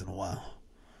neighbors in a while.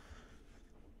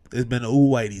 It's been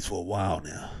old whiteys for a while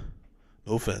now.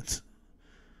 No offense.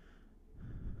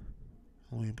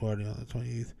 Halloween party on the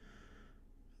 28th.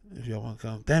 If y'all want to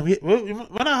come. Damn,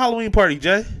 when our Halloween party,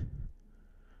 Jay?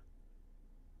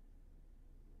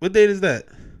 What date is that?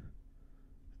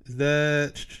 Is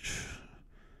that...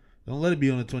 Don't let it be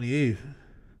on the 28th.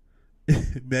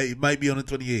 It might be on the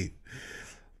 28th.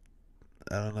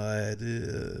 I don't know.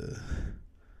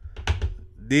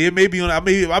 It may be on... I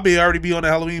may already be on the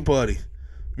Halloween party.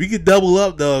 We could double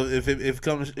up, though, if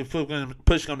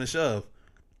push come to shove.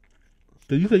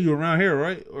 Cause you said you were around here,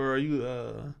 right? Or are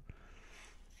you...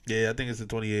 Yeah, I think it's the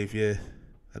 28th, yeah.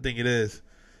 I think it is.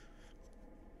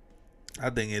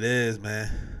 Man.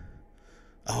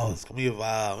 Oh, it's going to be a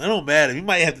vibe. It don't matter. We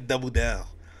might have to double down.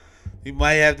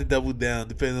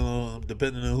 Depending on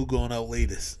who going out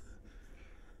latest.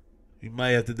 We might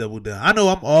have to double down. I know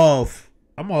I'm off.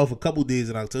 I'm off a couple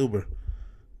days in October.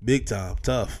 Big time.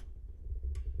 Tough.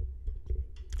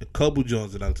 A couple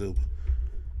joints in October.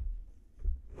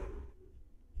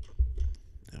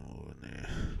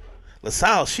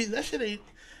 LaSalle,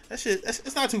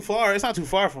 it's not too far. It's not too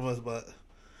far from us, but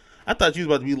I thought you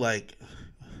was about to be like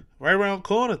right around the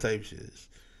corner type shit.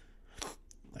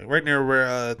 Like right near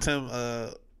where Tim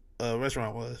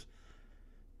restaurant was.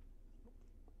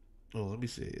 Oh, let me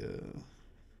see.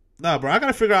 Nah, bro, I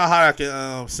gotta figure out how I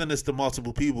can send this to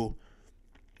multiple people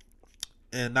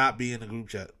and not be in the group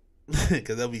chat.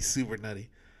 Cause that'll be super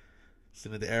nutty.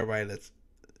 Send it to everybody that's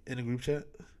in the group chat.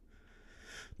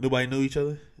 Nobody know each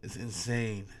other. It's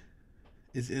insane.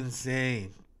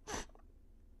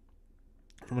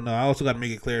 But no, I also got to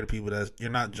make it clear to people that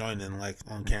you're not joining like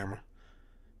on camera.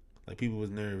 Like people was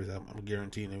nervous. I'm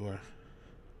guaranteeing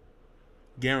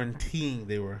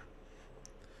they were.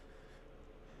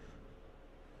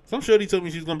 Some shorty told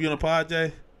me she was gonna be on a pod,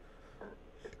 Jay.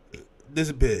 This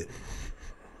a bit.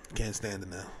 Can't stand it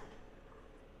now.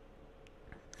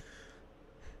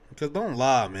 Because don't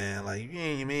lie, man. Like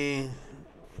you mean.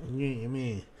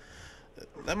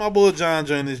 Let my boy John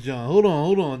join this, John. Hold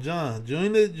on, John.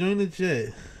 Join the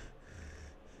chat.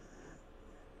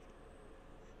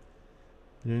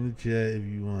 Join the chat if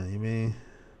you want, you mean?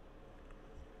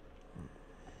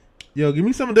 Yo, give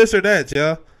me some of this or that,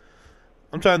 y'all.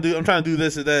 I'm trying to do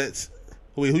this or that.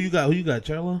 Wait, who you got,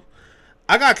 Charlo?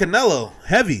 I got Canelo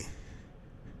heavy.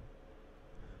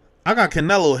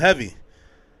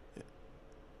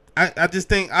 I just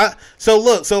think so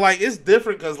like it's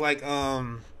different because like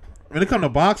when it comes to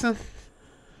boxing,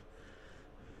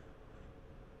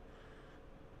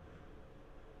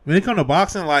 when it comes to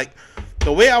boxing, like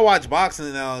the way I watch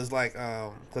boxing now is like,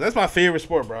 cause that's my favorite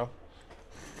sport, bro.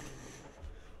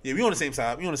 Yeah, we on the same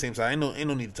side. Ain't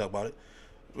no need to talk about it.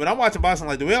 When I'm watching boxing,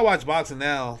 like the way I watch boxing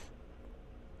now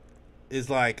is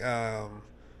like, I'm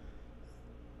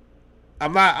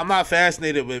not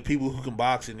fascinated with people who can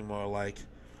box anymore. Like,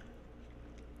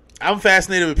 I'm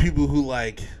fascinated with people who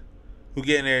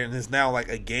get in there and it's now like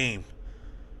a game.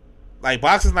 Like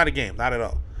boxing's not a game, not at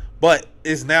all. But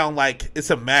it's now like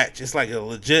it's a match. It's like a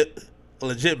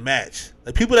legit match.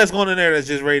 Like people that's going in there that's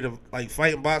just ready to like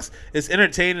fight and box. It's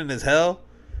entertaining as hell,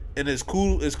 and it's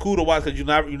cool. It's cool to watch because you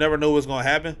never know what's gonna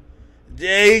happen.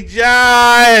 Jay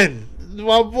John,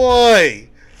 my boy.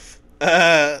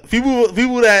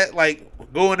 People that like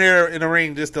go in there in the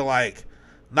ring just to like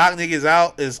knock niggas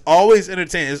out is always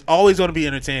entertaining. It's always gonna be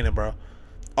entertaining, bro.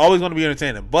 Always gonna be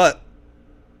entertaining, but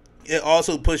it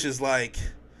also pushes like.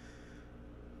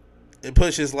 It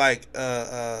pushes like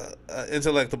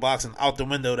intellect to boxing out the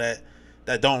window that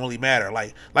don't really matter.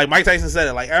 Like Mike Tyson said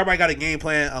it. Like everybody got a game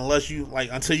plan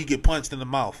until you get punched in the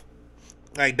mouth.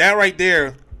 Like that right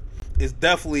there is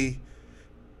definitely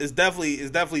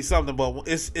something. But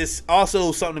it's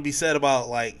also something to be said about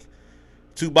like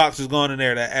two boxers going in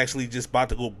there that actually just about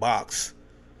to go box.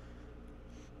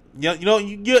 You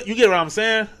get what I'm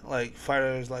saying? Like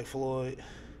fighters like Floyd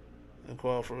and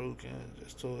Crawford and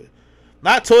just toy.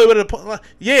 Not toy with an opponent.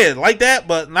 Yeah, like that,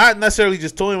 but not necessarily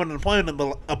just toying with an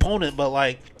opponent, but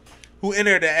like who in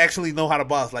there that actually know how to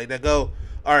box. Like that go,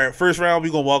 all right, first round,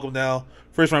 we're going to walk him down.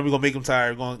 First round, we're going to make him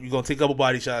tired. You're going to take a couple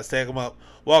body shots, tag him up,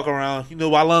 walk around. You know,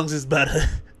 my lungs is about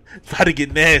to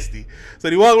get nasty.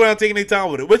 So they walk around taking their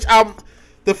time with it. Which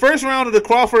the first round of the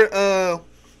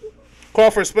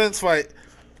Crawford Spence fight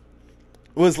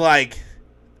was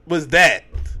that.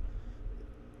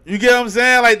 You get what I'm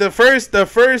saying? Like the first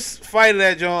fight of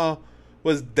that John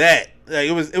was that. Like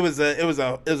it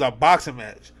was a boxing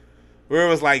match where it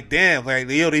was like, damn, like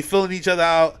they filling each other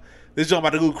out. This John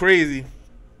about to go crazy.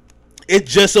 It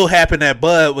just so happened that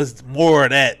Bud was more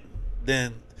of that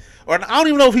than, or I don't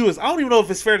even know if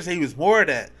it's fair to say he was more of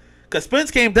that. Cause Spence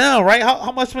came down, right?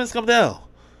 How much Spence come down?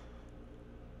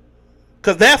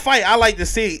 Cause that fight I like to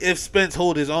see if Spence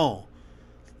hold his own.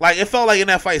 Like it felt like in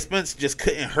that fight Spence just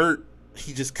couldn't hurt.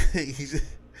 He just couldn't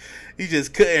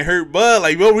hurt Bud.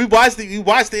 Like, bro, we watched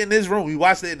it in this room. We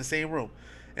watched it in the same room.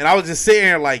 And I was just sitting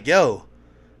here like, yo.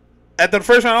 At the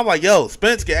first round, I'm like, yo,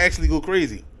 Spence can actually go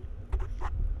crazy.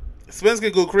 Spence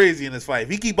can go crazy in this fight. If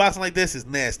he keep boxing like this, it's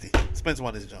nasty. Spence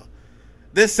won this joint.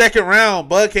 Then second round,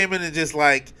 Bud came in and just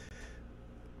like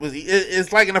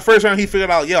it's like in the first round he figured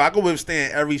out, yo, I can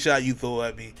withstand every shot you throw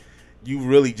at me. You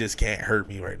really just can't hurt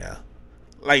me right now.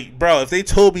 Like, bro, if they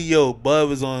told me, yo, Bud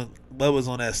was on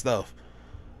that stuff,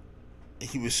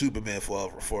 he was Superman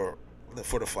for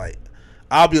the fight,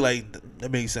 I'll be like, that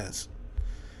makes sense.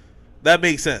 That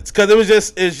makes sense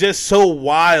because it's just so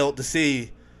wild to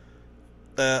see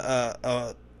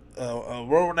a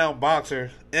world-renowned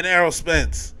boxer in Errol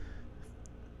Spence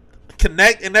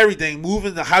connect and everything,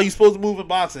 moving how you supposed to move in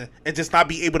boxing, and just not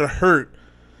be able to hurt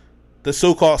the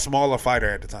so-called smaller fighter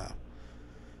at the time.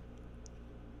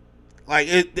 Like,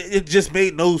 it just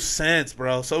made no sense,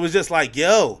 bro. So it was just like,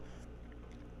 yo,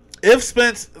 if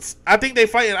Spence, I think they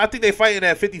fighting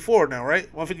at 54 now, right?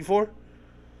 154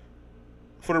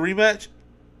 for the rematch.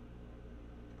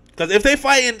 Because if they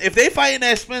fighting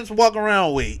that Spence walk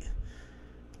around weight,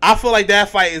 I feel like that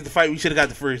fight is the fight we should have got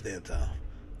the first damn time.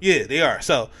 Yeah, they are.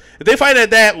 So if they fight at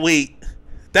that weight,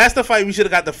 that's the fight we should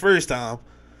have got the first time.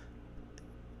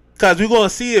 Because we're gonna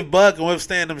see if Bud can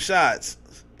withstand them shots.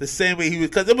 The same way he was,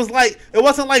 because it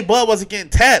wasn't like Bud wasn't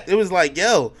getting tapped. It was like,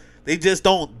 yo, they just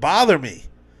don't bother me.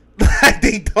 Like,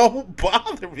 they don't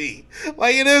bother me.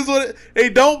 Like, it is what they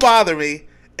don't bother me.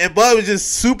 And Bud was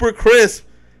just super crisp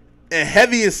and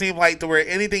heavy. It seemed like to where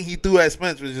anything he threw at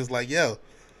Spence was just like, yo,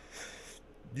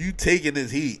 you taking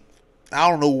this heat. I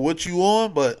don't know what you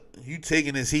on, but you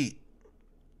taking this heat.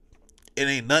 It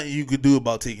ain't nothing you could do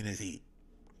about taking this heat.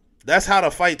 That's how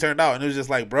the fight turned out, and it was just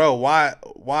like, bro, why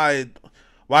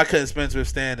couldn't Spence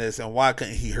withstand this, and why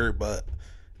couldn't he hurt Bud?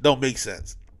 Don't make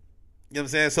sense. You know what I'm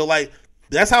saying? So, like,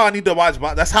 that's how I need to watch.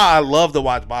 That's how I love to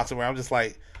watch boxing, where I'm just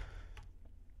like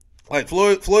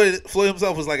Floyd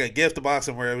himself was like a gift to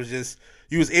boxing, where it was just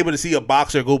you was able to see a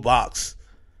boxer go box.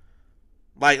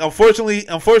 Like, unfortunately,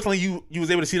 you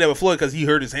was able to see that with Floyd because he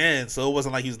hurt his hand, so it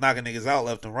wasn't like he was knocking niggas out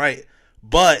left and right.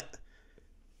 But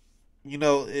you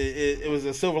know, it was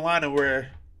a silver lining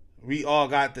where we all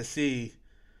got to see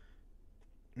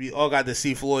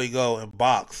Floyd go and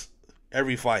box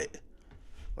every fight.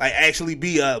 Like, actually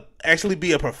be a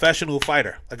professional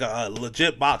fighter, like a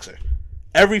legit boxer.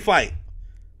 Every fight.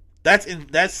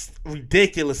 That's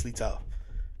ridiculously tough.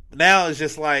 Now it's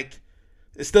just like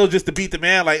it's still just to beat the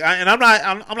man. Like, I'm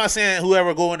not saying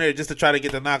whoever go in there just to try to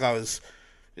get the knockout is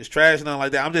trash and nothing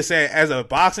like that. I'm just saying as a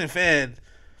boxing fan,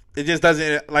 it just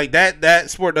doesn't like that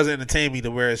sport doesn't entertain me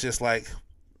to where it's just like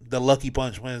the lucky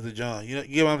punch wins the John. You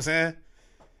get what I'm saying?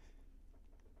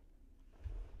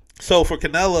 So for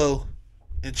Canelo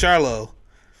and Charlo,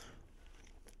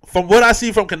 from what I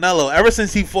see from Canelo, ever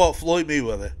since he fought Floyd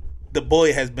Mayweather, the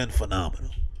boy has been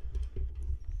phenomenal.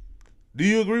 Do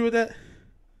you agree with that?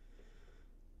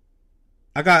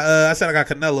 I said I got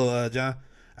Canelo, John.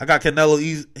 I got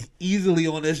Canelo easily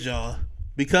on this, John,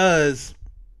 because,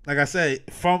 like I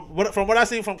said, from what I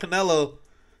seen from Canelo,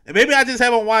 and maybe I just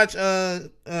haven't watched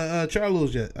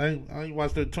Charlo's yet. I ain't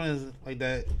watched the twins like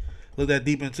that, look that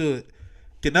deep into it.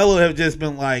 Canelo have just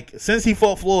been like, since he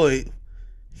fought Floyd,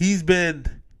 he's been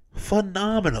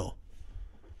phenomenal.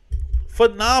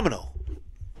 Phenomenal.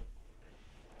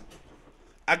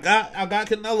 I got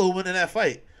Canelo winning that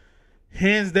fight.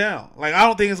 Hands down. Like, I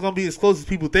don't think it's gonna be as close as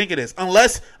people think it is.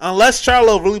 Unless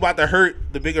Charlo really about to hurt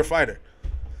the bigger fighter.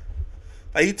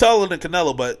 Like, he's taller than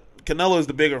Canelo, but Canelo is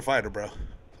the bigger fighter, bro.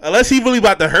 Unless he really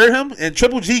about to hurt him, and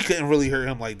Triple G couldn't really hurt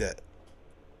him like that.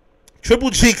 Triple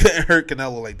G couldn't hurt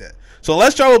Canelo like that. So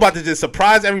unless Charlo about to just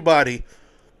surprise everybody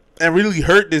and really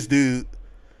hurt this dude,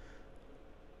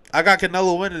 I got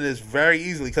Canelo winning this very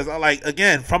easily. Because, like,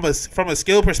 again, from a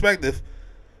skill perspective,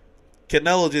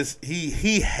 Canelo just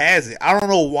he has it. I don't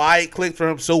know why it clicked for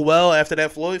him so well after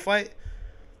that Floyd fight,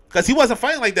 because he wasn't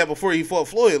fighting like that before he fought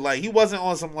Floyd. Like, he wasn't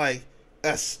on some like,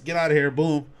 get out of here,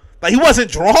 boom. Like, he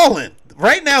wasn't drawing.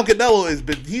 Right now, Canelo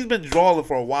he's been drawing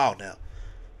for a while now.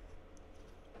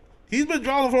 He's been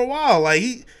drawing for a while. Like,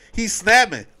 he's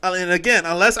snapping. And again,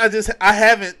 unless I'll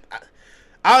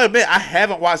admit I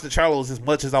haven't watched the Charlos as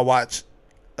much as I watched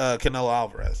Canelo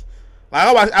Alvarez.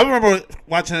 Like, I remember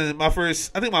watching my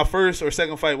first or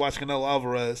second fight watching Canelo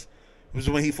Alvarez was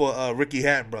when he fought Ricky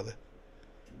Hatton brother.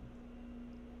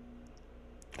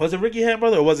 Was it Ricky Hatton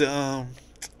brother or was it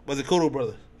Cotto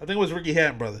brother? I think it was Ricky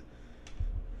Hatton brother.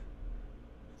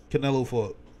 Canelo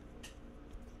fought.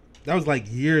 That was like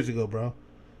years ago, bro.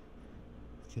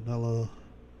 Canelo.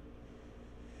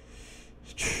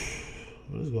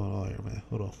 What is going on here, man?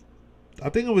 Hold on. I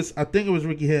think it was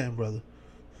Ricky Hatton brother.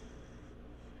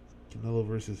 Canelo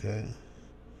versus Hatton.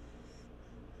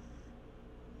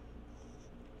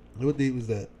 What date was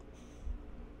that?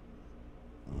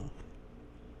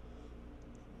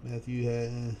 Matthew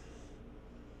Hatton.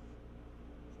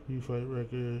 Fight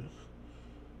record.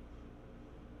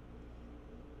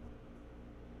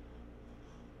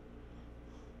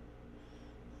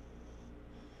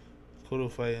 Cotto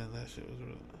fight and that shit was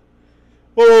real.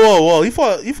 Whoa! He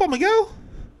fought Miguel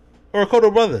or a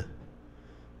Cotto brother?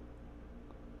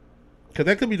 Cause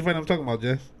that could be the fight I'm talking about,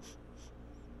 Jeff.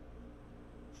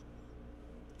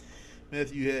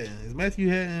 Matthew Hatton. Is Matthew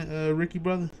Hatton Ricky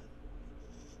brother?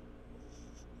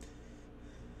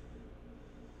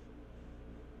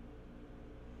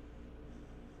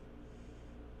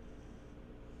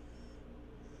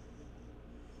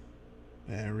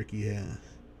 Man, Ricky Hatton.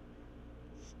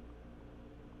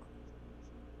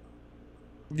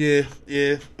 Yeah.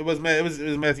 It was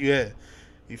Matthew Hatton.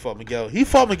 He fought Miguel.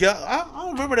 I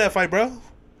don't remember that fight, bro.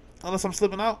 Unless I'm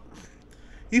slipping out.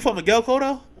 He fought Miguel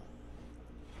Cotto?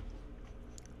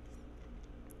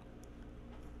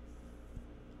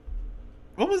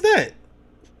 When was that?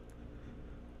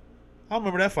 I don't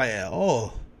remember that fight at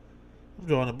all. I'm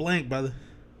drawing a blank, brother.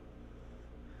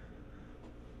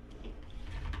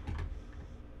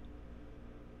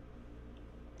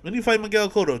 When did you fight Miguel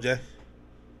Cotto, Jack?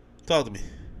 Talk to me.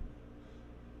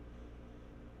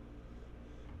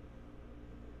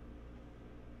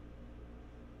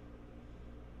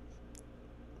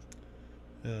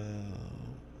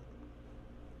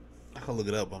 I can look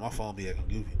it up, but my phone be acting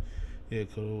goofy. Yeah,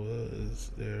 Cotto was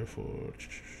there for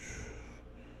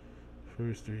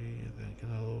first three, and then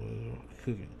Canelo was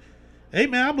cooking. Hey,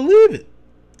 man, I believe it.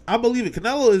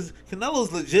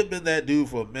 Canelo's legit been that dude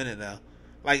for a minute now.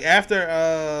 Like,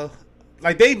 after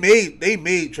like they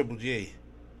made Triple J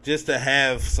just to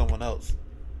have someone else.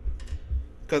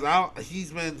 Cause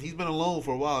he's been alone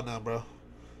for a while now, bro.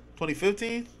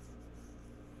 2015.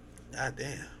 God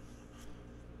damn.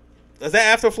 Is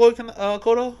that after Floyd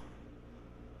Cotto?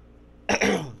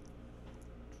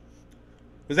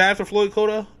 Was that after Floyd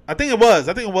Cotto? I think it was.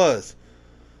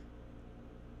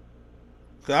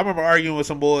 Cause I remember arguing with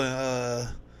some boy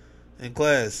in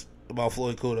class about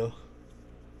Floyd Cotto.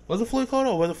 Was it Floyd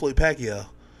Cotto or was it Floyd Pacquiao?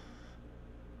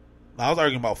 I was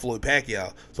arguing about Floyd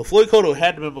Pacquiao. So Floyd Cotto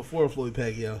had to be before Floyd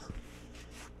Pacquiao.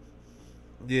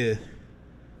 Yeah.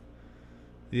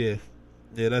 Yeah.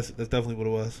 Yeah, that's definitely what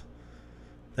it was.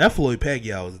 That Floyd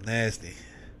Pacquiao was nasty.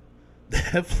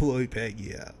 That Floyd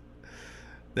Pacquiao.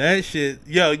 That shit.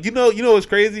 Yo, you know what's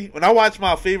crazy? When I watch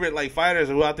my favorite like fighters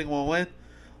or who I think will win,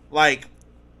 like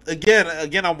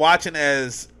again, I'm watching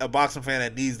as a boxing fan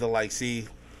that needs to like see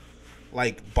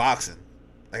like boxing.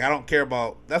 Like I don't care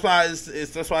about. That's why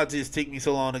that's why it just take me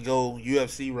so long to go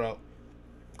UFC route.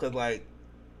 Cause like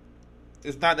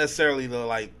it's not necessarily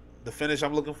the finish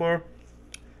I'm looking for.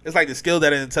 It's like the skill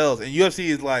that it entails, and UFC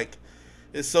is like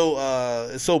it's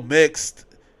so mixed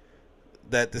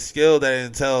that the skill that it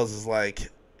entails is like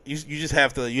you just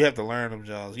have to learn them,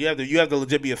 Jones. You have to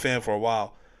legit be a fan for a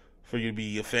while for you to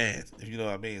be a fan, if you know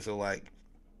what I mean. So like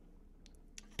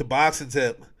the boxing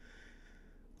tip,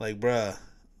 like bruh,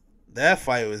 that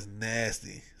fight was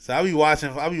nasty. So I'll be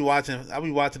watching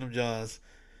them Johns,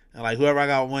 and like whoever I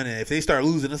got winning, if they start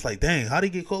losing, it's like dang, how they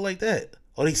get caught like that?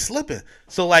 Oh, they slipping.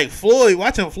 So like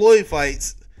watching Floyd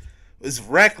fights was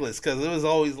reckless because it was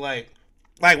always like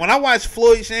when I watched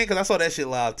Floyd Shane, because I saw that shit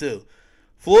live too.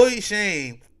 Floyd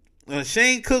Shane, when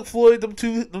Shane cooked Floyd them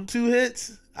two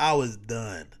hits, I was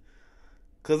done.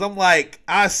 Cause I'm like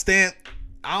I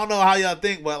don't know how y'all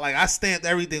think, but like I stamped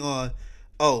everything on.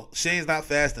 Oh, Shane's not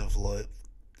fast than Floyd.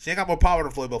 Shane got more power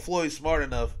than Floyd, but Floyd's smart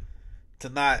enough to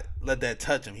not let that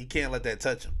touch him. He can't let that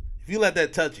touch him. If you let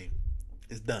that touch him,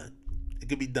 it's done. It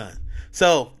could be done.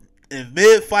 So in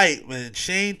mid-fight, when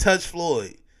Shane touched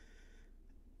Floyd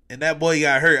and that boy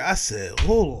got hurt, I said,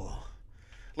 hold on.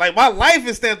 Like my life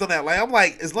is stamped on that. Like I'm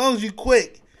like, as long as you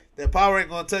quick, that power ain't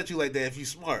gonna touch you like that if you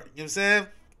smart. You know what I'm saying?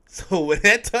 So when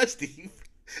that touched him,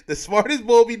 the smartest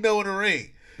boy be knowing the ring.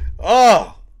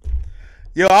 Oh.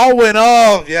 Yo, I went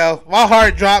off, yo. My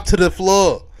heart dropped to the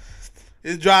floor.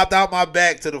 It dropped out my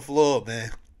back to the floor, man.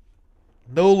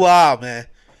 No lie, man.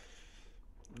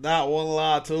 Not one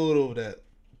lie told over that.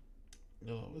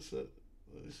 No, what's up?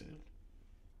 Let me see.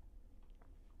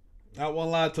 Not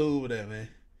one lie told over that, man.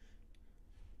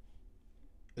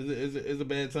 It's a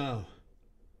bad time.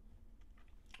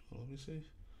 Let me see.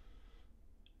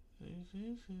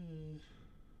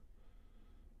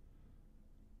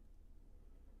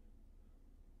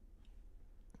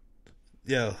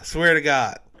 Yo, swear to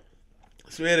God.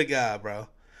 Swear to God, bro.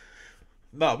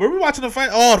 No, but we're watching the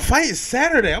fight. Oh, the fight is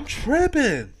Saturday. I'm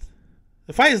tripping.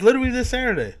 The fight is literally this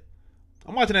Saturday.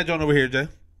 I'm watching that joint over here, Jay.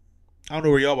 I don't know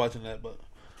where y'all watching that, but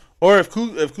or if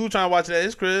Koo trying to watch it at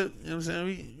his crib, you know what I'm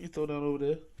saying? We throw down over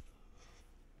there.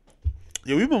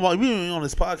 Yo, we've been on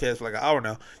this podcast for like an hour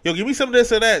now. Yo, give me some of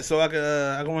this or that so I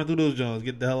can run through those joints.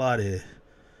 Get the hell out of here.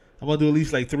 I'm gonna do at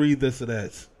least like 3 this or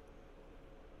that.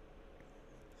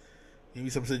 Give me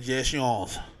some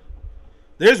suggestions.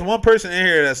 There's one person in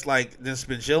here that's like just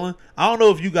been chilling. I don't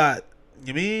know if you got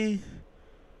me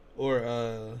or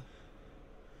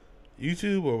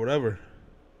YouTube or whatever.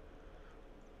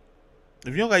 If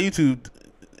you don't got YouTube,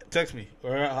 text me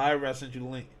or however I sent you the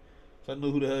link, so I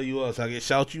know who the hell you are, so I can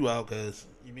shout you out because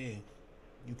you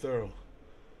thorough.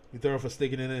 You thorough for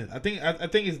sticking it in. I think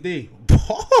it's D.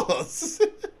 Boss.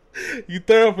 You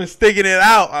thorough for sticking it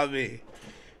out. I mean,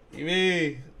 you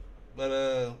mean.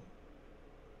 But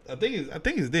I think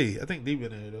it's D. I think D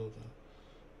been in there though.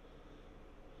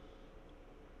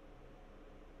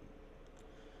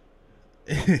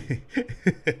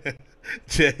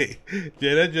 Jay,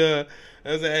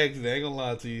 that's an accident. I ain't gonna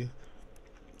lie to you.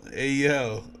 Hey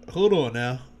yo, hold on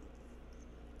now.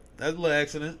 That's a little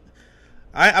accident.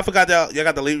 I forgot y'all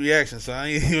got the late reaction, so I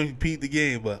ain't even repeat the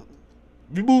game, but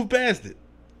we moved past it.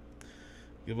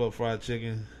 Give up fried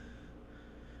chicken.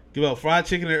 Give up fried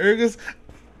chicken and Urgas.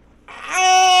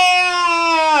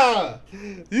 Ah!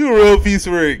 You a real piece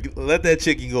of work. Let that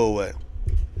chicken go away.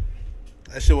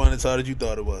 That shit wasn't as hard as you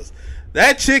thought it was.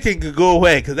 That chicken could go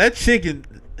away, because that chicken,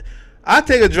 I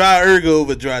take a dry Urga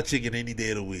over dry chicken any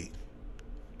day of the week.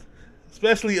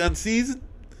 Especially unseasoned.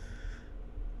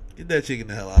 Get that chicken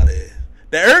the hell out of here.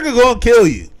 The Urga gonna kill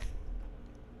you.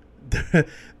 The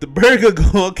burger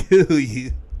gonna kill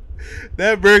you.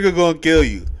 That burger gonna kill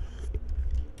you.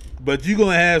 But you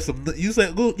gonna have some. You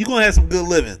gonna have some good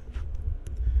living.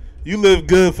 You live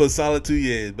good for a solid 2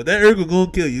 years, but that Urkel gonna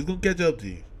kill you. It's gonna catch up to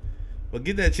you. But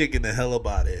get that chicken the hell up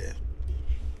out of here.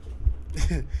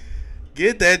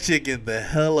 Get that chicken the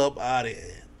hell up out of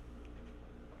here.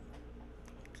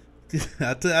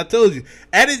 I told you.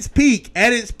 At its peak,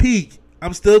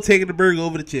 I'm still taking the burger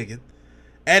over the chicken.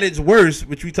 At its worst,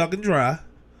 which we talking dry,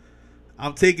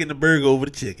 I'm taking the burger over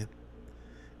the chicken.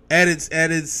 At its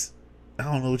I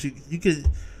don't know what you can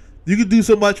do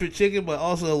so much with chicken, but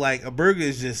also like a burger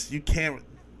is just you don't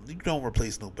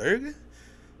replace no burger.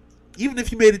 Even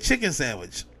if you made a chicken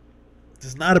sandwich,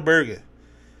 it's not a burger.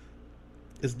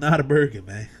 It's not a burger,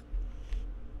 man.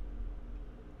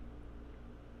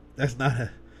 That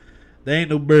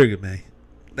ain't no burger, man.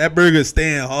 That burger is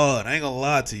staying hard. I ain't gonna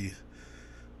lie to you.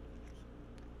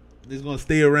 It's gonna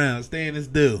stay around. Stay in its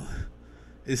due.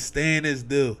 It's staying its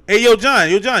due. Hey, yo,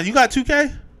 John, you got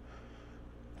 2K?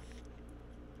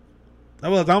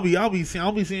 I'll be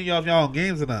seeing y'all if y'all on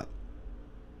games or not.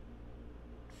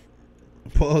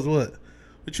 Pause what?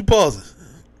 What you pausing?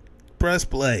 Press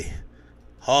play.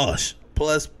 Hush.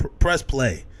 Press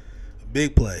play.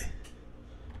 Big play.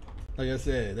 Like I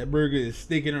said, that burger is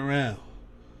sticking around.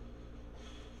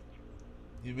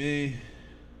 You mean?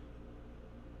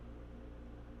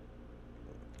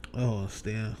 Oh,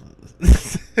 Stan.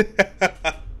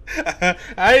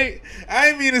 I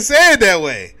ain't mean to say it that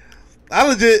way. I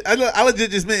legit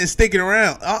just meant it's sticking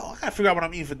around. I gotta figure out what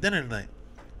I'm eating for dinner tonight.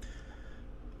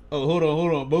 Oh, hold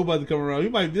on. Bo about to come around.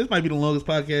 This might be the longest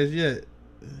podcast yet.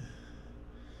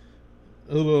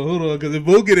 Hold on, because if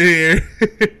Bo get in here,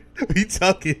 we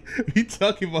talking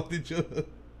about the job.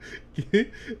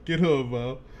 Get on,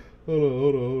 Bo.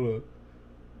 Hold on.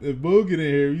 If Bo get in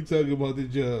here, we talking about the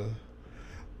job.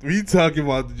 Because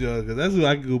that's what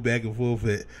I can go back and forth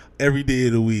at every day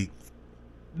of the week.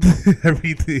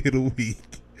 Every day of the week.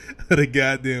 Of the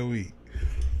goddamn week.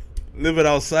 Live it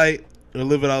out sight or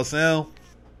live it out sound.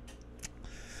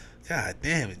 God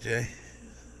damn it, Jay.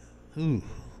 Ooh.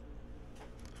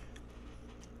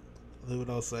 Live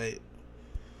it out sight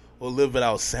or live it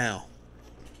out sound.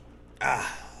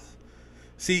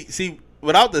 See,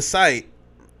 without the sight,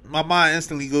 my mind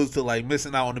instantly goes to like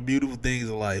missing out on the beautiful things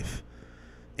of life.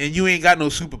 And you ain't got no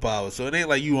superpowers, so it ain't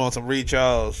like you on some Ray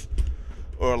Charles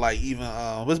or like even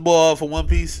what's ball for One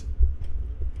Piece?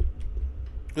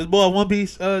 What's ball One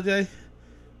Piece, Jay?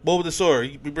 Ball with the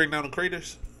sword. We bring down the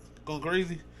craters, going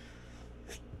crazy.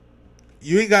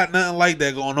 You ain't got nothing like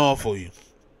that going on for you.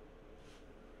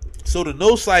 So the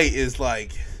no sight is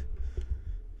like,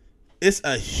 it's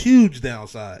a huge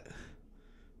downside.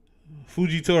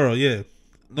 Fujitoro, yeah.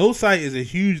 No sight is a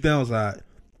huge downside.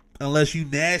 Unless you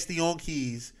nasty on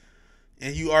keys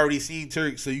and you already seen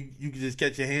Turk, so you can just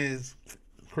catch your hands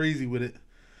crazy with it.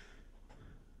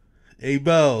 Hey,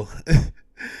 Bo.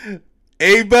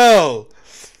 Hey, Bo.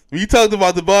 We talked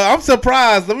about the ball. I'm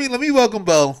surprised. Let me welcome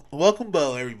Bo. Welcome,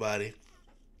 Bo, everybody.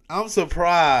 I'm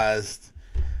surprised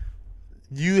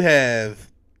you have.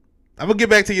 I'm gonna get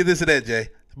back to you this or that, Jay.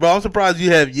 Bro, I'm surprised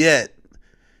you have yet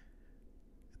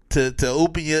to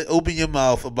open your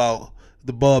mouth about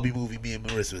the Barbie movie me and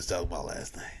Marissa was talking about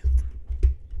last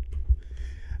night.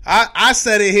 I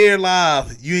said it here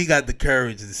live. You ain't got the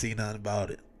courage to see nothing about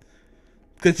it.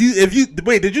 Cause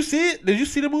wait, did you see it? Did you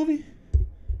see the movie,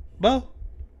 Bo?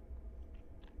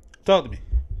 Talk to me.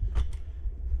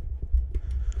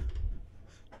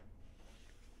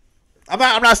 I'm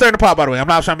not starting to pop, by the way. I'm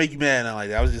not trying to make you mad like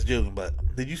that. I was just joking, but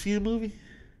did you see the movie?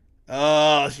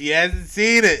 Oh, she hasn't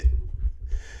seen it.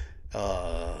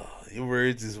 Your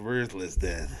words is worthless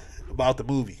then. About the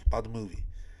movie.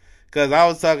 Because I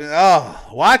was talking,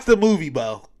 watch the movie,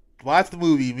 Bo. Watch the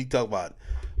movie and we talk about it.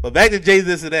 But back to Jay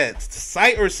this or that.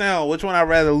 Sight or sound, which one I'd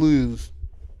rather lose?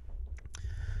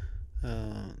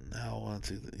 Now 1,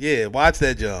 2, 3. Yeah, watch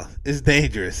that, John. It's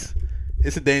dangerous.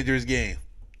 It's a dangerous game.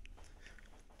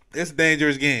 It's a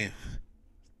dangerous game.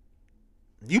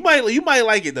 You might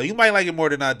like it though. You might like it more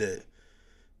than I did.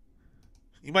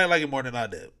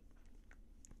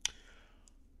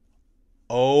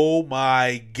 Oh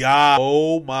my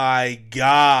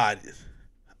God.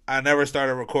 I never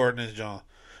started recording this, John.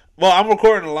 Well, I'm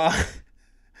recording live.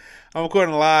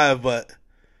 But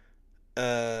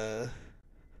well,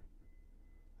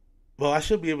 I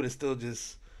should be able to still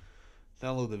just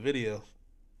download the video.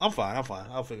 I'm fine.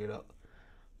 I'll figure it out.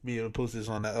 Be able to post this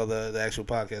on the actual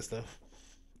podcast stuff.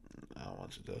 I don't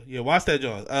want you to. Yeah, watch that,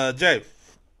 John. Jay,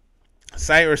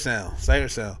 sight or sound?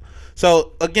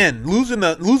 So again, losing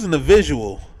the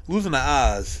visual, losing the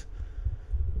eyes,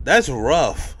 that's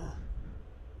rough.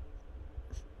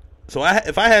 So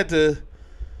if I had to,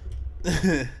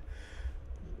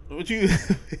 what you,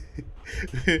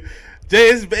 Jay,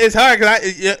 it's hard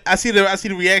because I see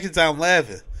the reaction time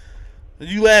laughing. What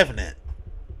you laughing at?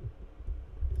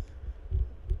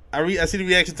 I see the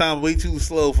reaction time way too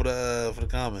slow for the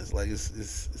comments. Like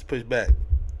it's pushed back,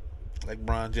 like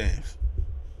Bron James.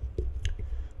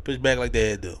 Push back like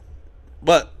they had to.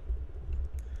 But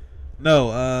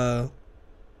no,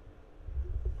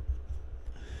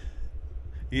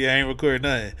 yeah, I ain't recording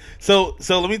nothing. So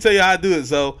let me tell you how I do it.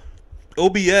 So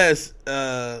OBS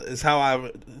is how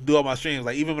I do all my streams.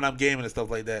 Like even when I'm gaming and stuff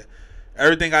like that,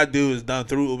 everything I do is done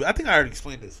through. I think I already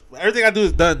explained this. Everything I do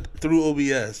is done through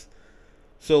OBS.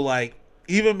 So like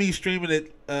even me streaming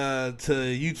it to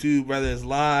YouTube, whether it's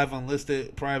live,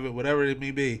 unlisted, private, whatever it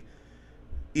may be,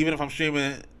 even if I'm streaming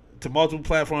it to multiple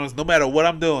platforms, no matter what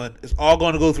I'm doing, it's all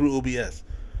going to go through OBS.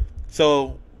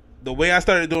 So the way I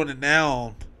started doing it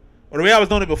now, or the way I was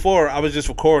doing it before, I was just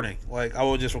recording. Like, I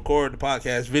would just record the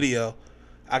podcast video.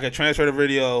 I could transfer the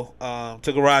video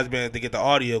to GarageBand to get the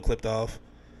audio clipped off,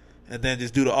 and then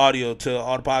just do the audio to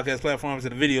all the podcast platforms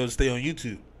and the video to stay on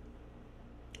YouTube.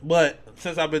 But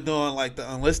since I've been doing like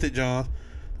the Unlisted John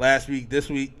last week, this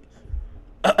week,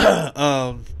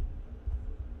 I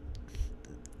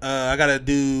gotta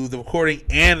do the recording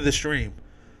and the stream.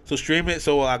 So stream it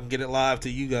so I can get it live to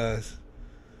you guys,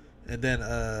 and then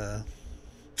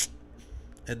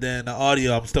the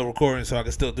audio I'm still recording so I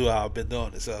can still do how I've been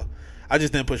doing it. So I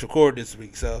just didn't push record this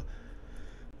week. So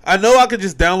I know I could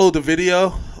just download the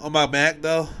video on my Mac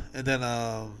though, and then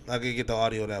I can get the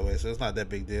audio that way. So it's not that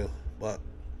big deal, but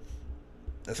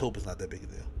let's hope it's not that big a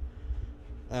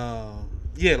deal.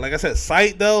 Yeah, like I said,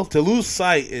 sight though, to lose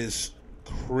sight is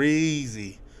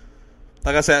crazy.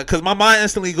 Like I said, because my mind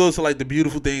instantly goes to like the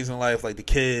beautiful things in life, like the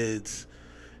kids,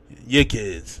 your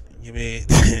kids. You mean,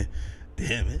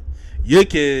 damn it, your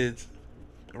kids,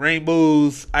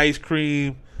 rainbows, ice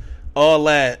cream, all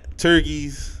that,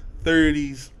 turkeys,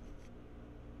 30s,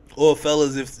 or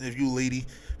fellas if you lady,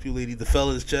 the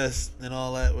fellas chest and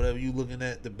all that, whatever you looking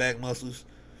at, the back muscles.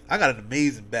 I got an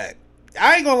amazing back.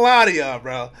 I ain't gonna lie to y'all,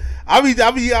 bro. I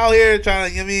be out here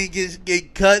trying to,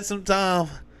 get cut sometime.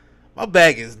 My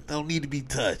back don't need to be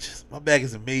touched. My back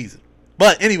is amazing.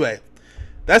 But anyway,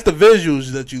 that's the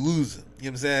visuals that you losing. You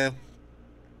know what I'm saying?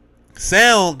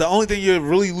 Sound, the only thing you're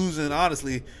really losing,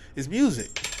 honestly, is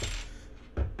music.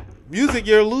 Music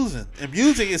you're losing. And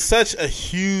music is such a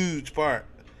huge part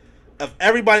of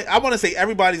everybody. I want to say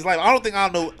everybody's life. I don't think I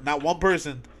know not one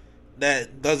person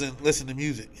that doesn't listen to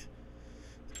music.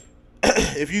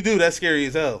 If you do, that's scary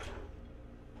as hell.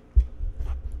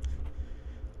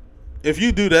 If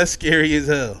you do, that's scary as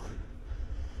hell.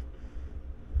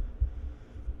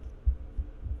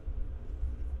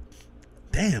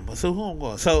 Damn, so who I'm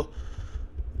going? So,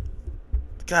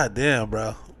 goddamn,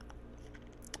 bro.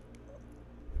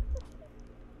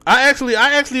 I actually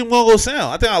am gonna go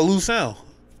sound. I think I'll lose sound.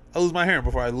 I lose my hearing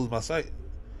before I lose my sight.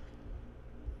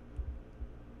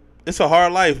 It's a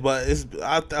hard life, but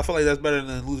I feel like that's better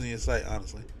than losing your sight,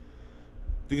 honestly.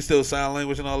 You can still sign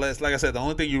language and all that. Like I said, the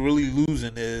only thing you're really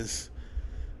losing is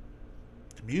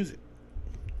the music,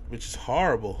 which is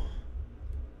horrible.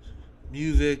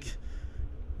 Music,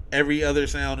 every other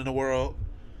sound in the world.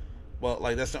 Well,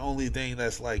 like, that's the only thing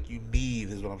that's like you need,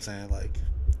 is what I'm saying. Like,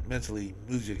 mentally,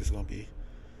 music is gonna be,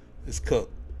 it's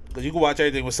cooked. Because you can watch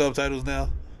everything with subtitles now.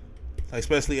 Like,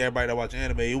 especially everybody that watch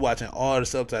anime, you watching all the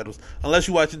subtitles. Unless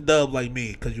you watching dub like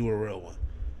me, because you a real one.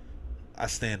 I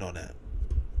stand on that.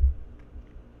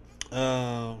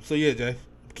 So yeah, Jay.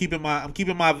 I'm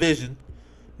keeping my vision,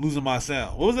 losing my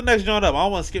sound. What was the next John up? I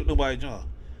don't want to skip nobody, John.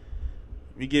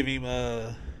 We give him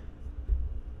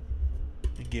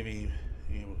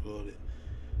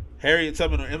Harriet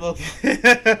Tubman or MLK.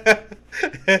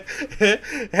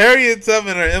 Harriet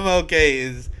Tubman or MLK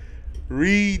is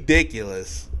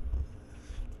ridiculous.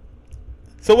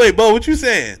 So wait, Bo, what you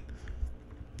saying?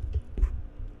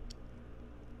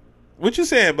 What you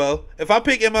saying, Bo? If I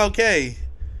pick MLK,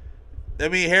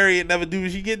 that mean Harriet never do what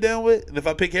she get down with? And if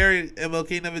I pick Harriet,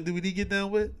 MLK never do what he get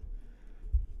down with?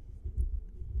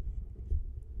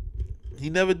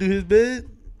 He never do his bid?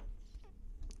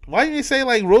 Why you ain't say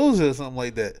like Rosa or something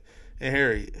like that? And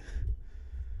Harriet,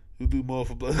 who do more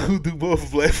for black people? Who did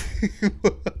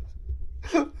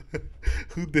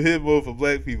more for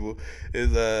black people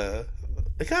is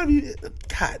it gotta be,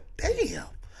 god damn.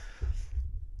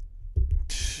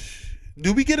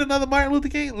 Do we get another Martin Luther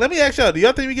King? Let me ask y'all, do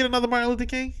y'all think we get another Martin Luther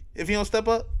King if he don't step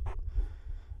up?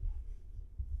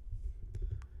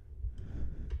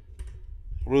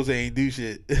 Rosa ain't do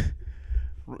shit.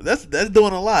 That's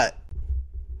doing a lot.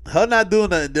 Her not doing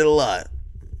nothing did a lot.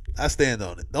 I stand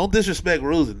on it. Don't disrespect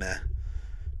Rosa now.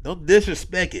 Don't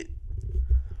disrespect it.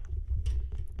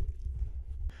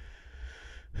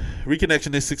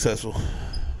 Reconnection is successful.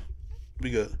 We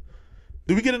good.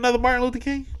 Do we get another Martin Luther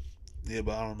King? Yeah,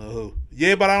 but I don't know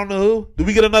who. Do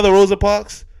we get another Rosa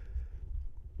Parks?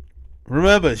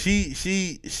 Remember, she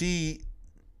saved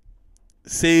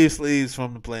slaves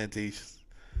from the plantations.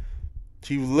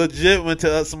 She legit went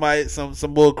to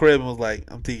some bull crib and was like,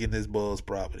 "I'm taking this bull's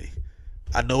property."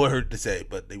 I know it hurt to say,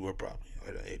 but they were property.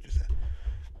 I hate to say.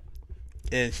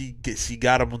 And she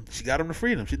got them to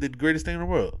freedom. She did the greatest thing in the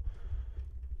world.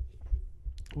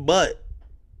 But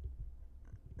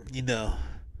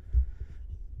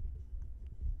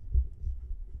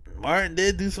Martin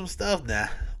did do some stuff now.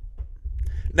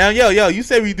 Now, yo, you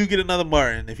say we do get another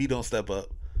Martin if he don't step up.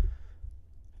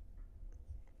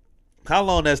 How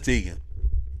long that's taking?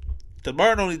 Because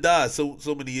Martin only died so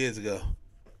many years ago.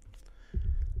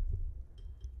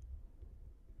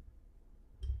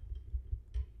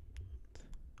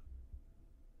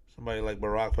 Somebody like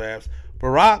Barack, perhaps.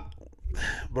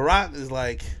 Barack is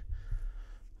like,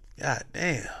 God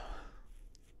damn.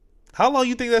 How long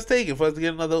you think that's taking for us to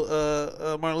get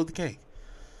another Martin Luther King?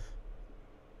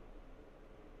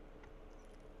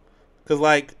 Because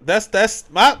like that's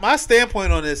my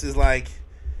standpoint on this is like,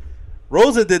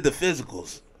 Rosa did the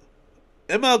physicals.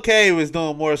 MLK was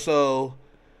doing more so.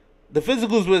 The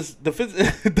physicals was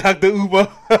Dr.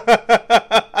 Umar.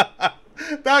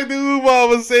 Dr. Umar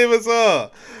was saving us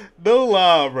all. No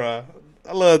lie, bro.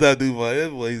 I love Dr. Umar.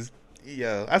 That boy's,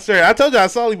 yo. I swear, I told you I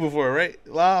saw you before, right?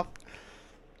 Live.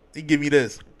 He give me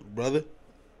this, brother.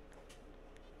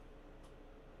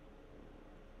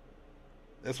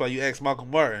 That's why you asked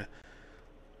Malcolm Martin.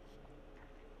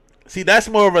 See, that's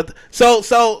more of a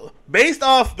so based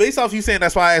off you saying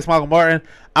that's why I asked Malcolm Martin.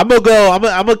 I'm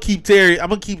gonna keep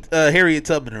Harriet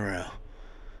Tubman around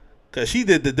because she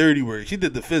did the dirty work. She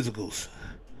did the physicals.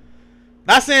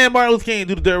 Not saying Martin Luther King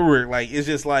do the dirty work. Like, it's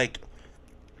just like,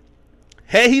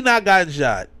 had he not gotten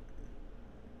shot,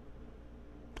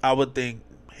 I would think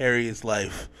Harriet's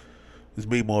life was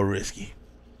way more risky.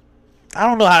 I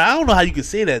don't know how you could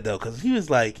say that though, because he was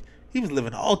living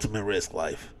the ultimate risk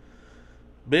life.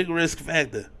 Big risk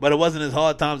factor. But it wasn't as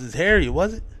hard times as Harriet,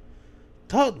 was it?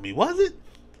 Talk to me, was it?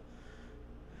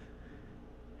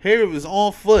 Harriet was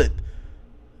on foot,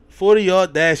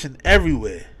 40-yard dashing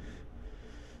everywhere,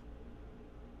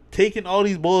 taking all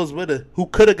these boys with her who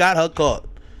could have got her caught.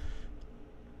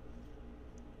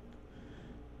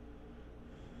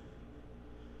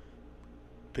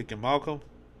 Picking Malcolm?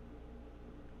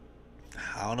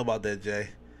 I don't know about that, Jay.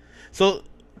 So,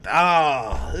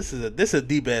 this is a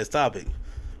deep ass topic.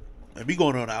 And we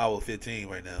going on an hour 15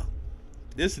 right now.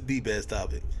 This is a deep ass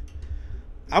topic.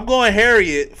 I'm going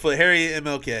Harriet for Harriet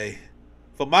MLK.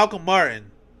 For Malcolm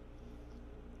Martin.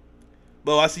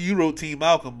 Well, I see you wrote Team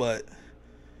Malcolm, but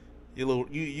you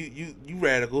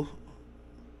radical.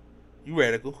 You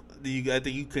radical. I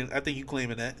think you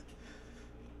claiming that.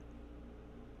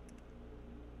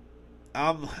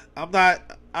 I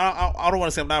don't want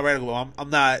to say I'm not radical. I'm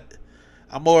not.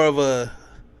 I'm more of a,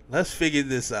 let's figure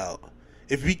this out.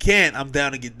 If we can't, I'm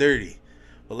down to get dirty.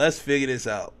 But let's figure this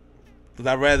out. Because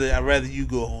I'd rather you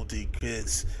go home to your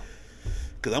kids.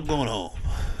 Because I'm going home. You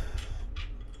know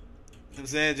what I'm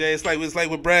saying, Jay? It's like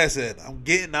what Brad said. I'm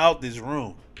getting out this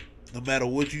room. No matter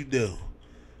what you do.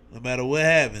 No matter what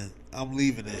happens, I'm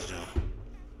leaving this joint.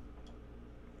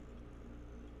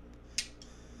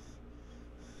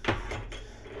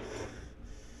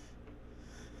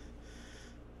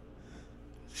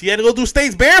 She had to go through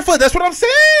states barefoot. That's what I'm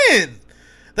saying.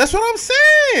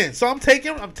 So I'm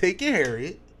taking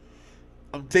Harriet.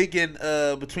 I'm taking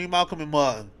between Malcolm and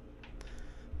Martin.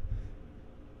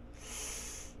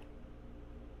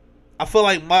 I feel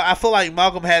like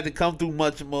Malcolm had to come through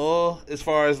much more as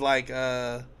far as like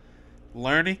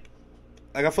learning.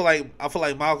 Like I feel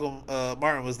like Malcolm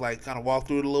Martin was like kind of walked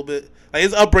through it a little bit. Like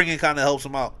his upbringing kind of helps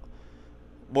him out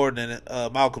more than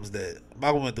Malcolm's did.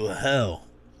 Malcolm went through hell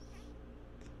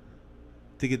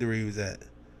to get to where he was at.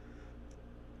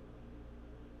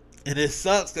 And it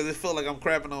sucks because it felt like I'm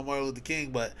crapping on Martin Luther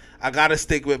King, but I gotta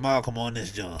stick with Malcolm on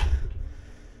this, John.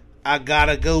 I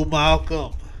gotta go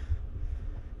Malcolm.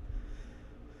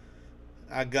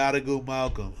 I gotta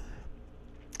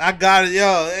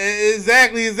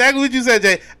exactly what you said,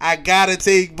 Jay. I gotta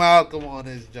take Malcolm on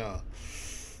this, John.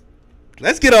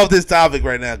 Let's get off this topic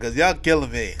right now because y'all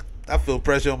killing me. I feel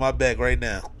pressure on my back right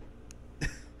now.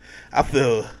 I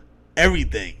feel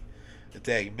everything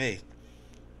attacking me.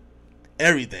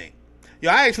 Everything.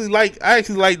 Yo, I actually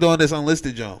like doing this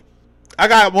unlisted jump. I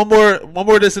got one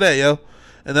more this today, yo.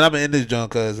 And then I'm gonna end this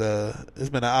jump because it's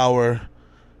been an hour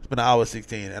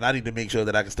 16, and I need to make sure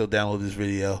that I can still download this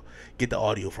video, get the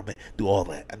audio from it, do all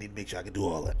that. I need to make sure I can do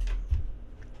all that.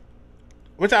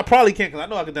 Which I probably can't because I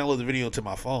know I can download the video to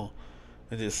my phone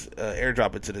and just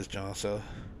airdrop it to this John, so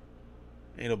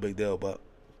ain't no big deal, but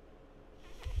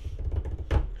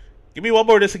give me one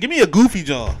more this. Give me a goofy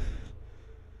John.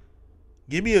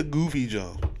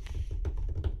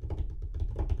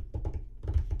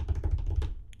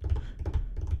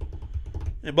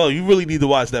 And Bo, you really need to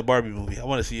watch that Barbie movie. I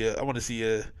want to see it.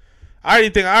 I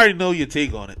already know your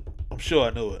take on it. I'm sure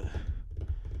I know it.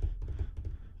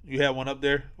 You had one up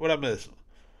there? What I miss,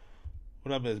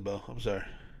 Bo? I'm sorry.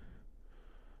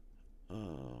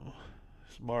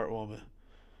 Smart woman.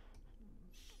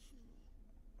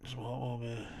 Small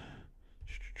moment.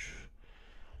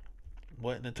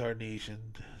 What in the tarnation?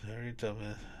 Harry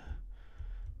Tubman.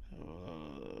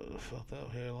 Fucked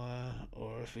up hairline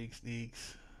or fake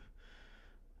sneaks.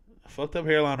 Fucked up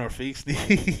hairline or fake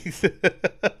sneaks.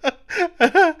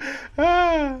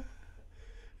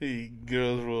 Hey,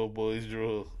 girls roll, boys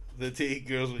drool. The take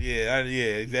girls. Yeah,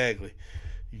 exactly.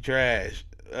 You trash.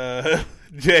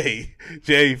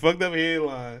 Jay, fucked up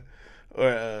hairline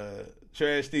or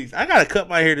trash sneaks. I gotta cut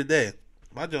my hair today.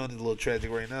 My joint is a little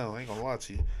tragic right now. I ain't gonna lie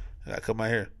to you. I gotta cut my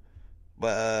hair.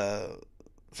 But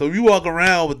so you walk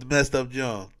around with the messed up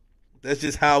joint. That's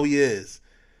just how he is.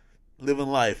 Living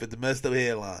life with the messed up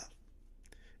hairline.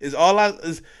 Is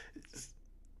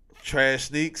trash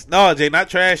sneaks? No, Jay, not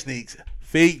trash sneaks.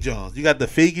 Fake Johns. You got the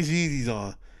fakest Yeezys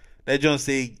on. That John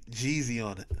say Jeezy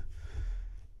on it.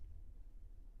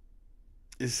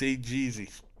 It say Jeezy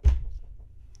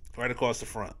right across the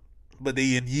front, but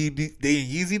they in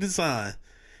Yeezy design,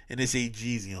 and it say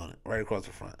Jeezy on it right across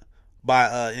the front by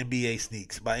NBA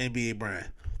sneaks, by NBA brand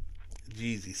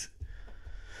Jeezys,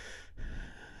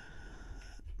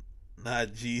 not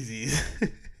Jeezys.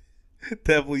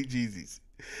 Definitely Jeezys.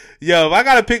 Yo, if I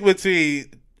gotta pick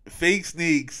between fake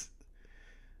sneaks,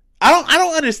 I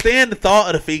don't understand the thought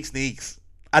of the fake sneaks.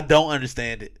 I don't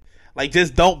understand it. Like,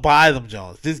 just don't buy them,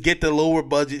 Jones. Just get the lower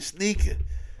budget sneaker.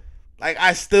 Like,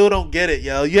 I still don't get it,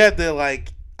 yo. You have to,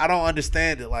 like, I don't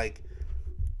understand it. Like,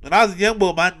 when I was a young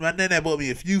boy, my nana bought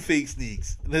me a few fake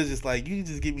sneaks. And it was just like, you can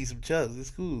just give me some chucks.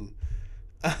 It's cool.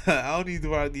 I don't need to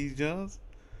rock these Jones.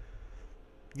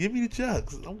 Give me the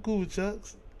chucks. I'm cool with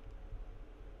chucks.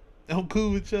 I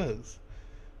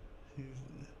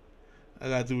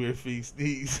got to wear fake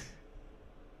sneaks.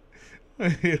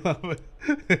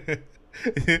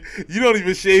 You don't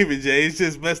even shave it, Jay. It's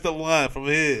just messed up line from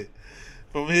here.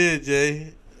 From here,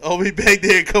 Jay. All the way back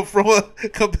there, come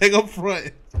back up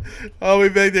front. All the way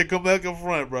back there, come back up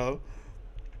front, bro.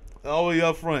 All the way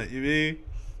up front, you mean?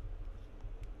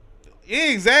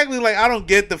 Yeah, exactly. Like, I don't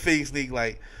get the fake sneak.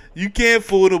 Like, you can't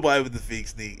fool nobody with the fake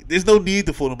sneak. There's no need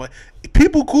to fool nobody.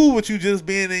 People cool with you just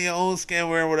being in your own skin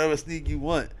wearing whatever sneak you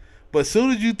want. But as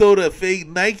soon as you throw the fake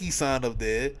Nike sign up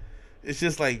there, it's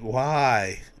just like,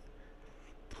 why?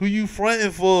 Who you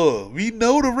fronting for? We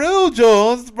know the real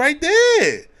Jones right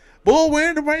there. Boy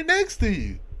wearing them right next to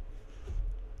you.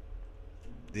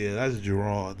 Yeah, that's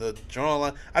Jerron. The Jerron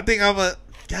line. I think I'm a.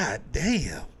 God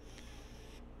damn.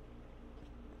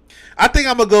 I think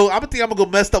I'm gonna go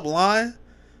messed up line.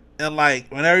 And like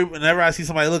whenever I see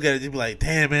somebody look at it, just be like,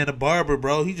 damn man, the barber,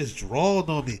 bro, he just drawled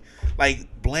on me.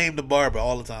 Like, blame the barber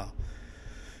all the time.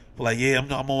 But like, yeah,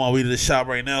 I'm on my way to the shop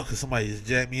right now because somebody just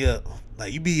jacked me up.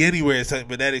 Like, you be anywhere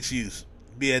with that excuse.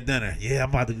 Be at dinner. Yeah, I'm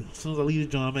about to. As soon as I leave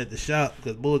the joint, I'm at the shop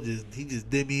because he just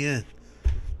did me in.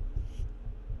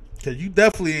 Because you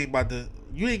definitely ain't about to.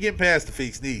 You ain't getting past the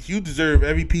fake sneaks. You deserve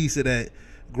every piece of that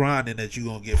grinding that you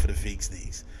gonna get for the fake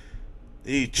sneaks.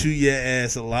 They chew your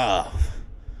ass alive.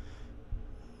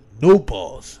 No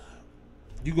pause.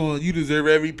 You deserve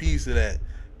every piece of that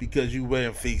because you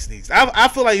wearing fake sneaks. I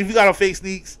feel like if you got a fake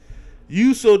sneaks,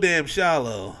 you so damn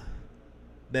shallow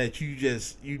that you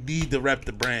need to rep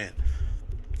the brand.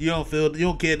 You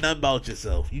don't care nothing about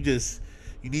yourself. You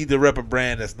need to rep a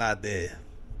brand that's not there.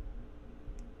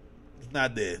 It's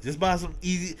not there. Just buy some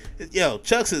easy. Yo,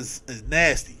 Chucks is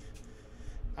nasty.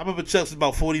 I remember Chucks was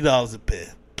about $40 a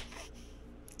pair.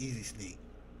 Easy sneak.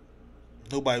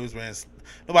 Nobody was wearing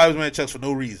Chucks for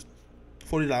no reason.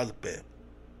 $40 a pair.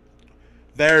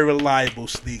 Very reliable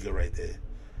sneaker right there.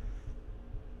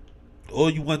 Or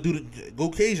you want to go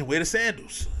occasion, wear the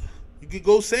sandals. You can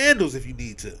go sandals if you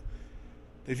need to.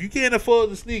 If you can't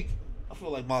afford the sneak, I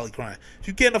feel like Molly crying. If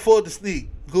you can't afford the sneak,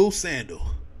 go sandal.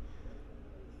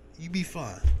 You be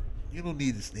fine. You don't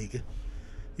need the sneaker.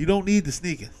 You don't need the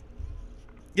sneaker.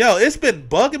 Yo, it's been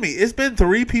bugging me. It's been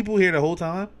 3 people here the whole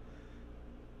time.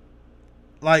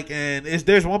 Like, and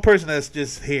there's one person that's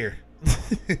just here.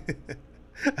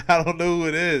 I don't know who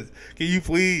it is. Can you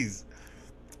please?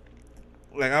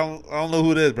 Like, I don't know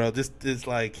who it is, bro. It's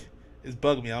like, it's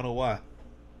bugging me. I don't know why.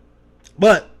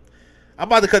 But I'm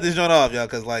about to cut this joint off, y'all,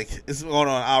 because like it's going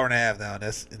on an hour and a half now. And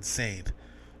that's insane.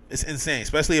 It's insane,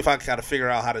 especially if I gotta figure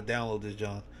out how to download this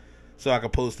joint so I can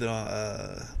post it on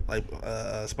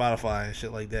Spotify and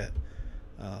shit like that.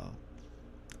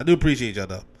 I do appreciate y'all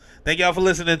though. Thank y'all for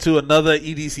listening to another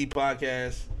EDC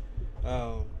podcast.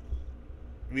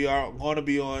 We are going to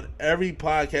be on every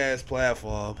podcast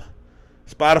platform: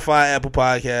 Spotify, Apple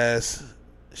Podcasts,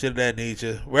 shit of that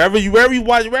nature. Wherever you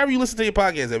listen to your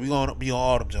podcast at, we're going to be on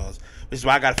all them Jones. Which is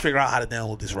why I got to figure out how to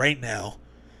download this right now.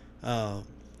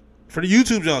 For the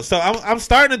YouTube Jones. So I'm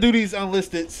starting to do these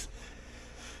unlisteds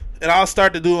And I'll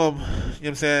start to do them. You know what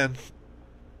I'm saying?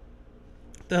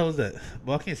 What the hell is that?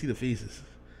 Well, I can't see the faces.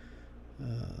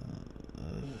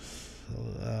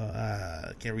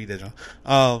 I can't read that, John.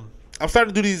 I'm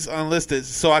starting to do these unlisted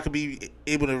so I can be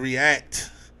able to react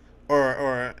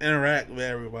or interact with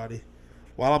everybody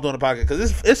while I'm doing the podcast,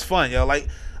 because it's fun, yo. Like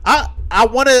I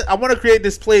want to create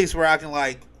this place where I can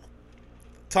like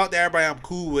talk to everybody I'm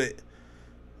cool with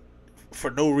for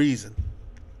no reason.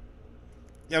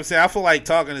 You know what I'm saying? I feel like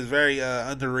talking is very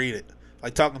underrated.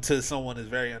 Like talking to someone is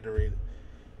very underrated.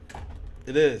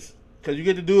 It is, because you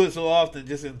get to do it so often.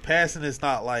 Just in passing, it's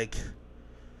not like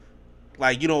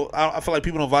you know. I feel like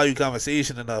people don't value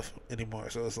conversation enough anymore.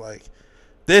 So it's like,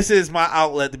 this is my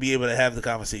outlet to be able to have the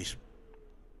conversation,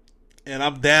 and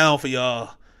I'm down for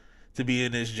y'all to be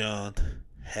in this John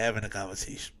having a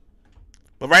conversation.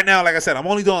 But right now, like I said, I'm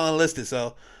only doing unlisted,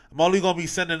 so I'm only gonna be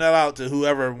sending that out to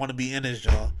whoever want to be in this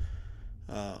John.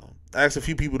 I asked a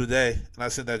few people today, and I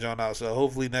sent that John out. So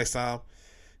hopefully next time, you know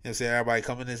what I'm saying, everybody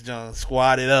come in this John,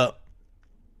 squad it up,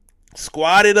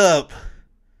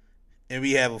 and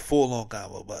we have a full on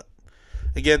combo. But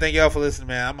again, thank y'all for listening,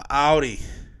 man. I'm outie.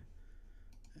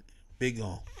 Big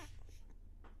on.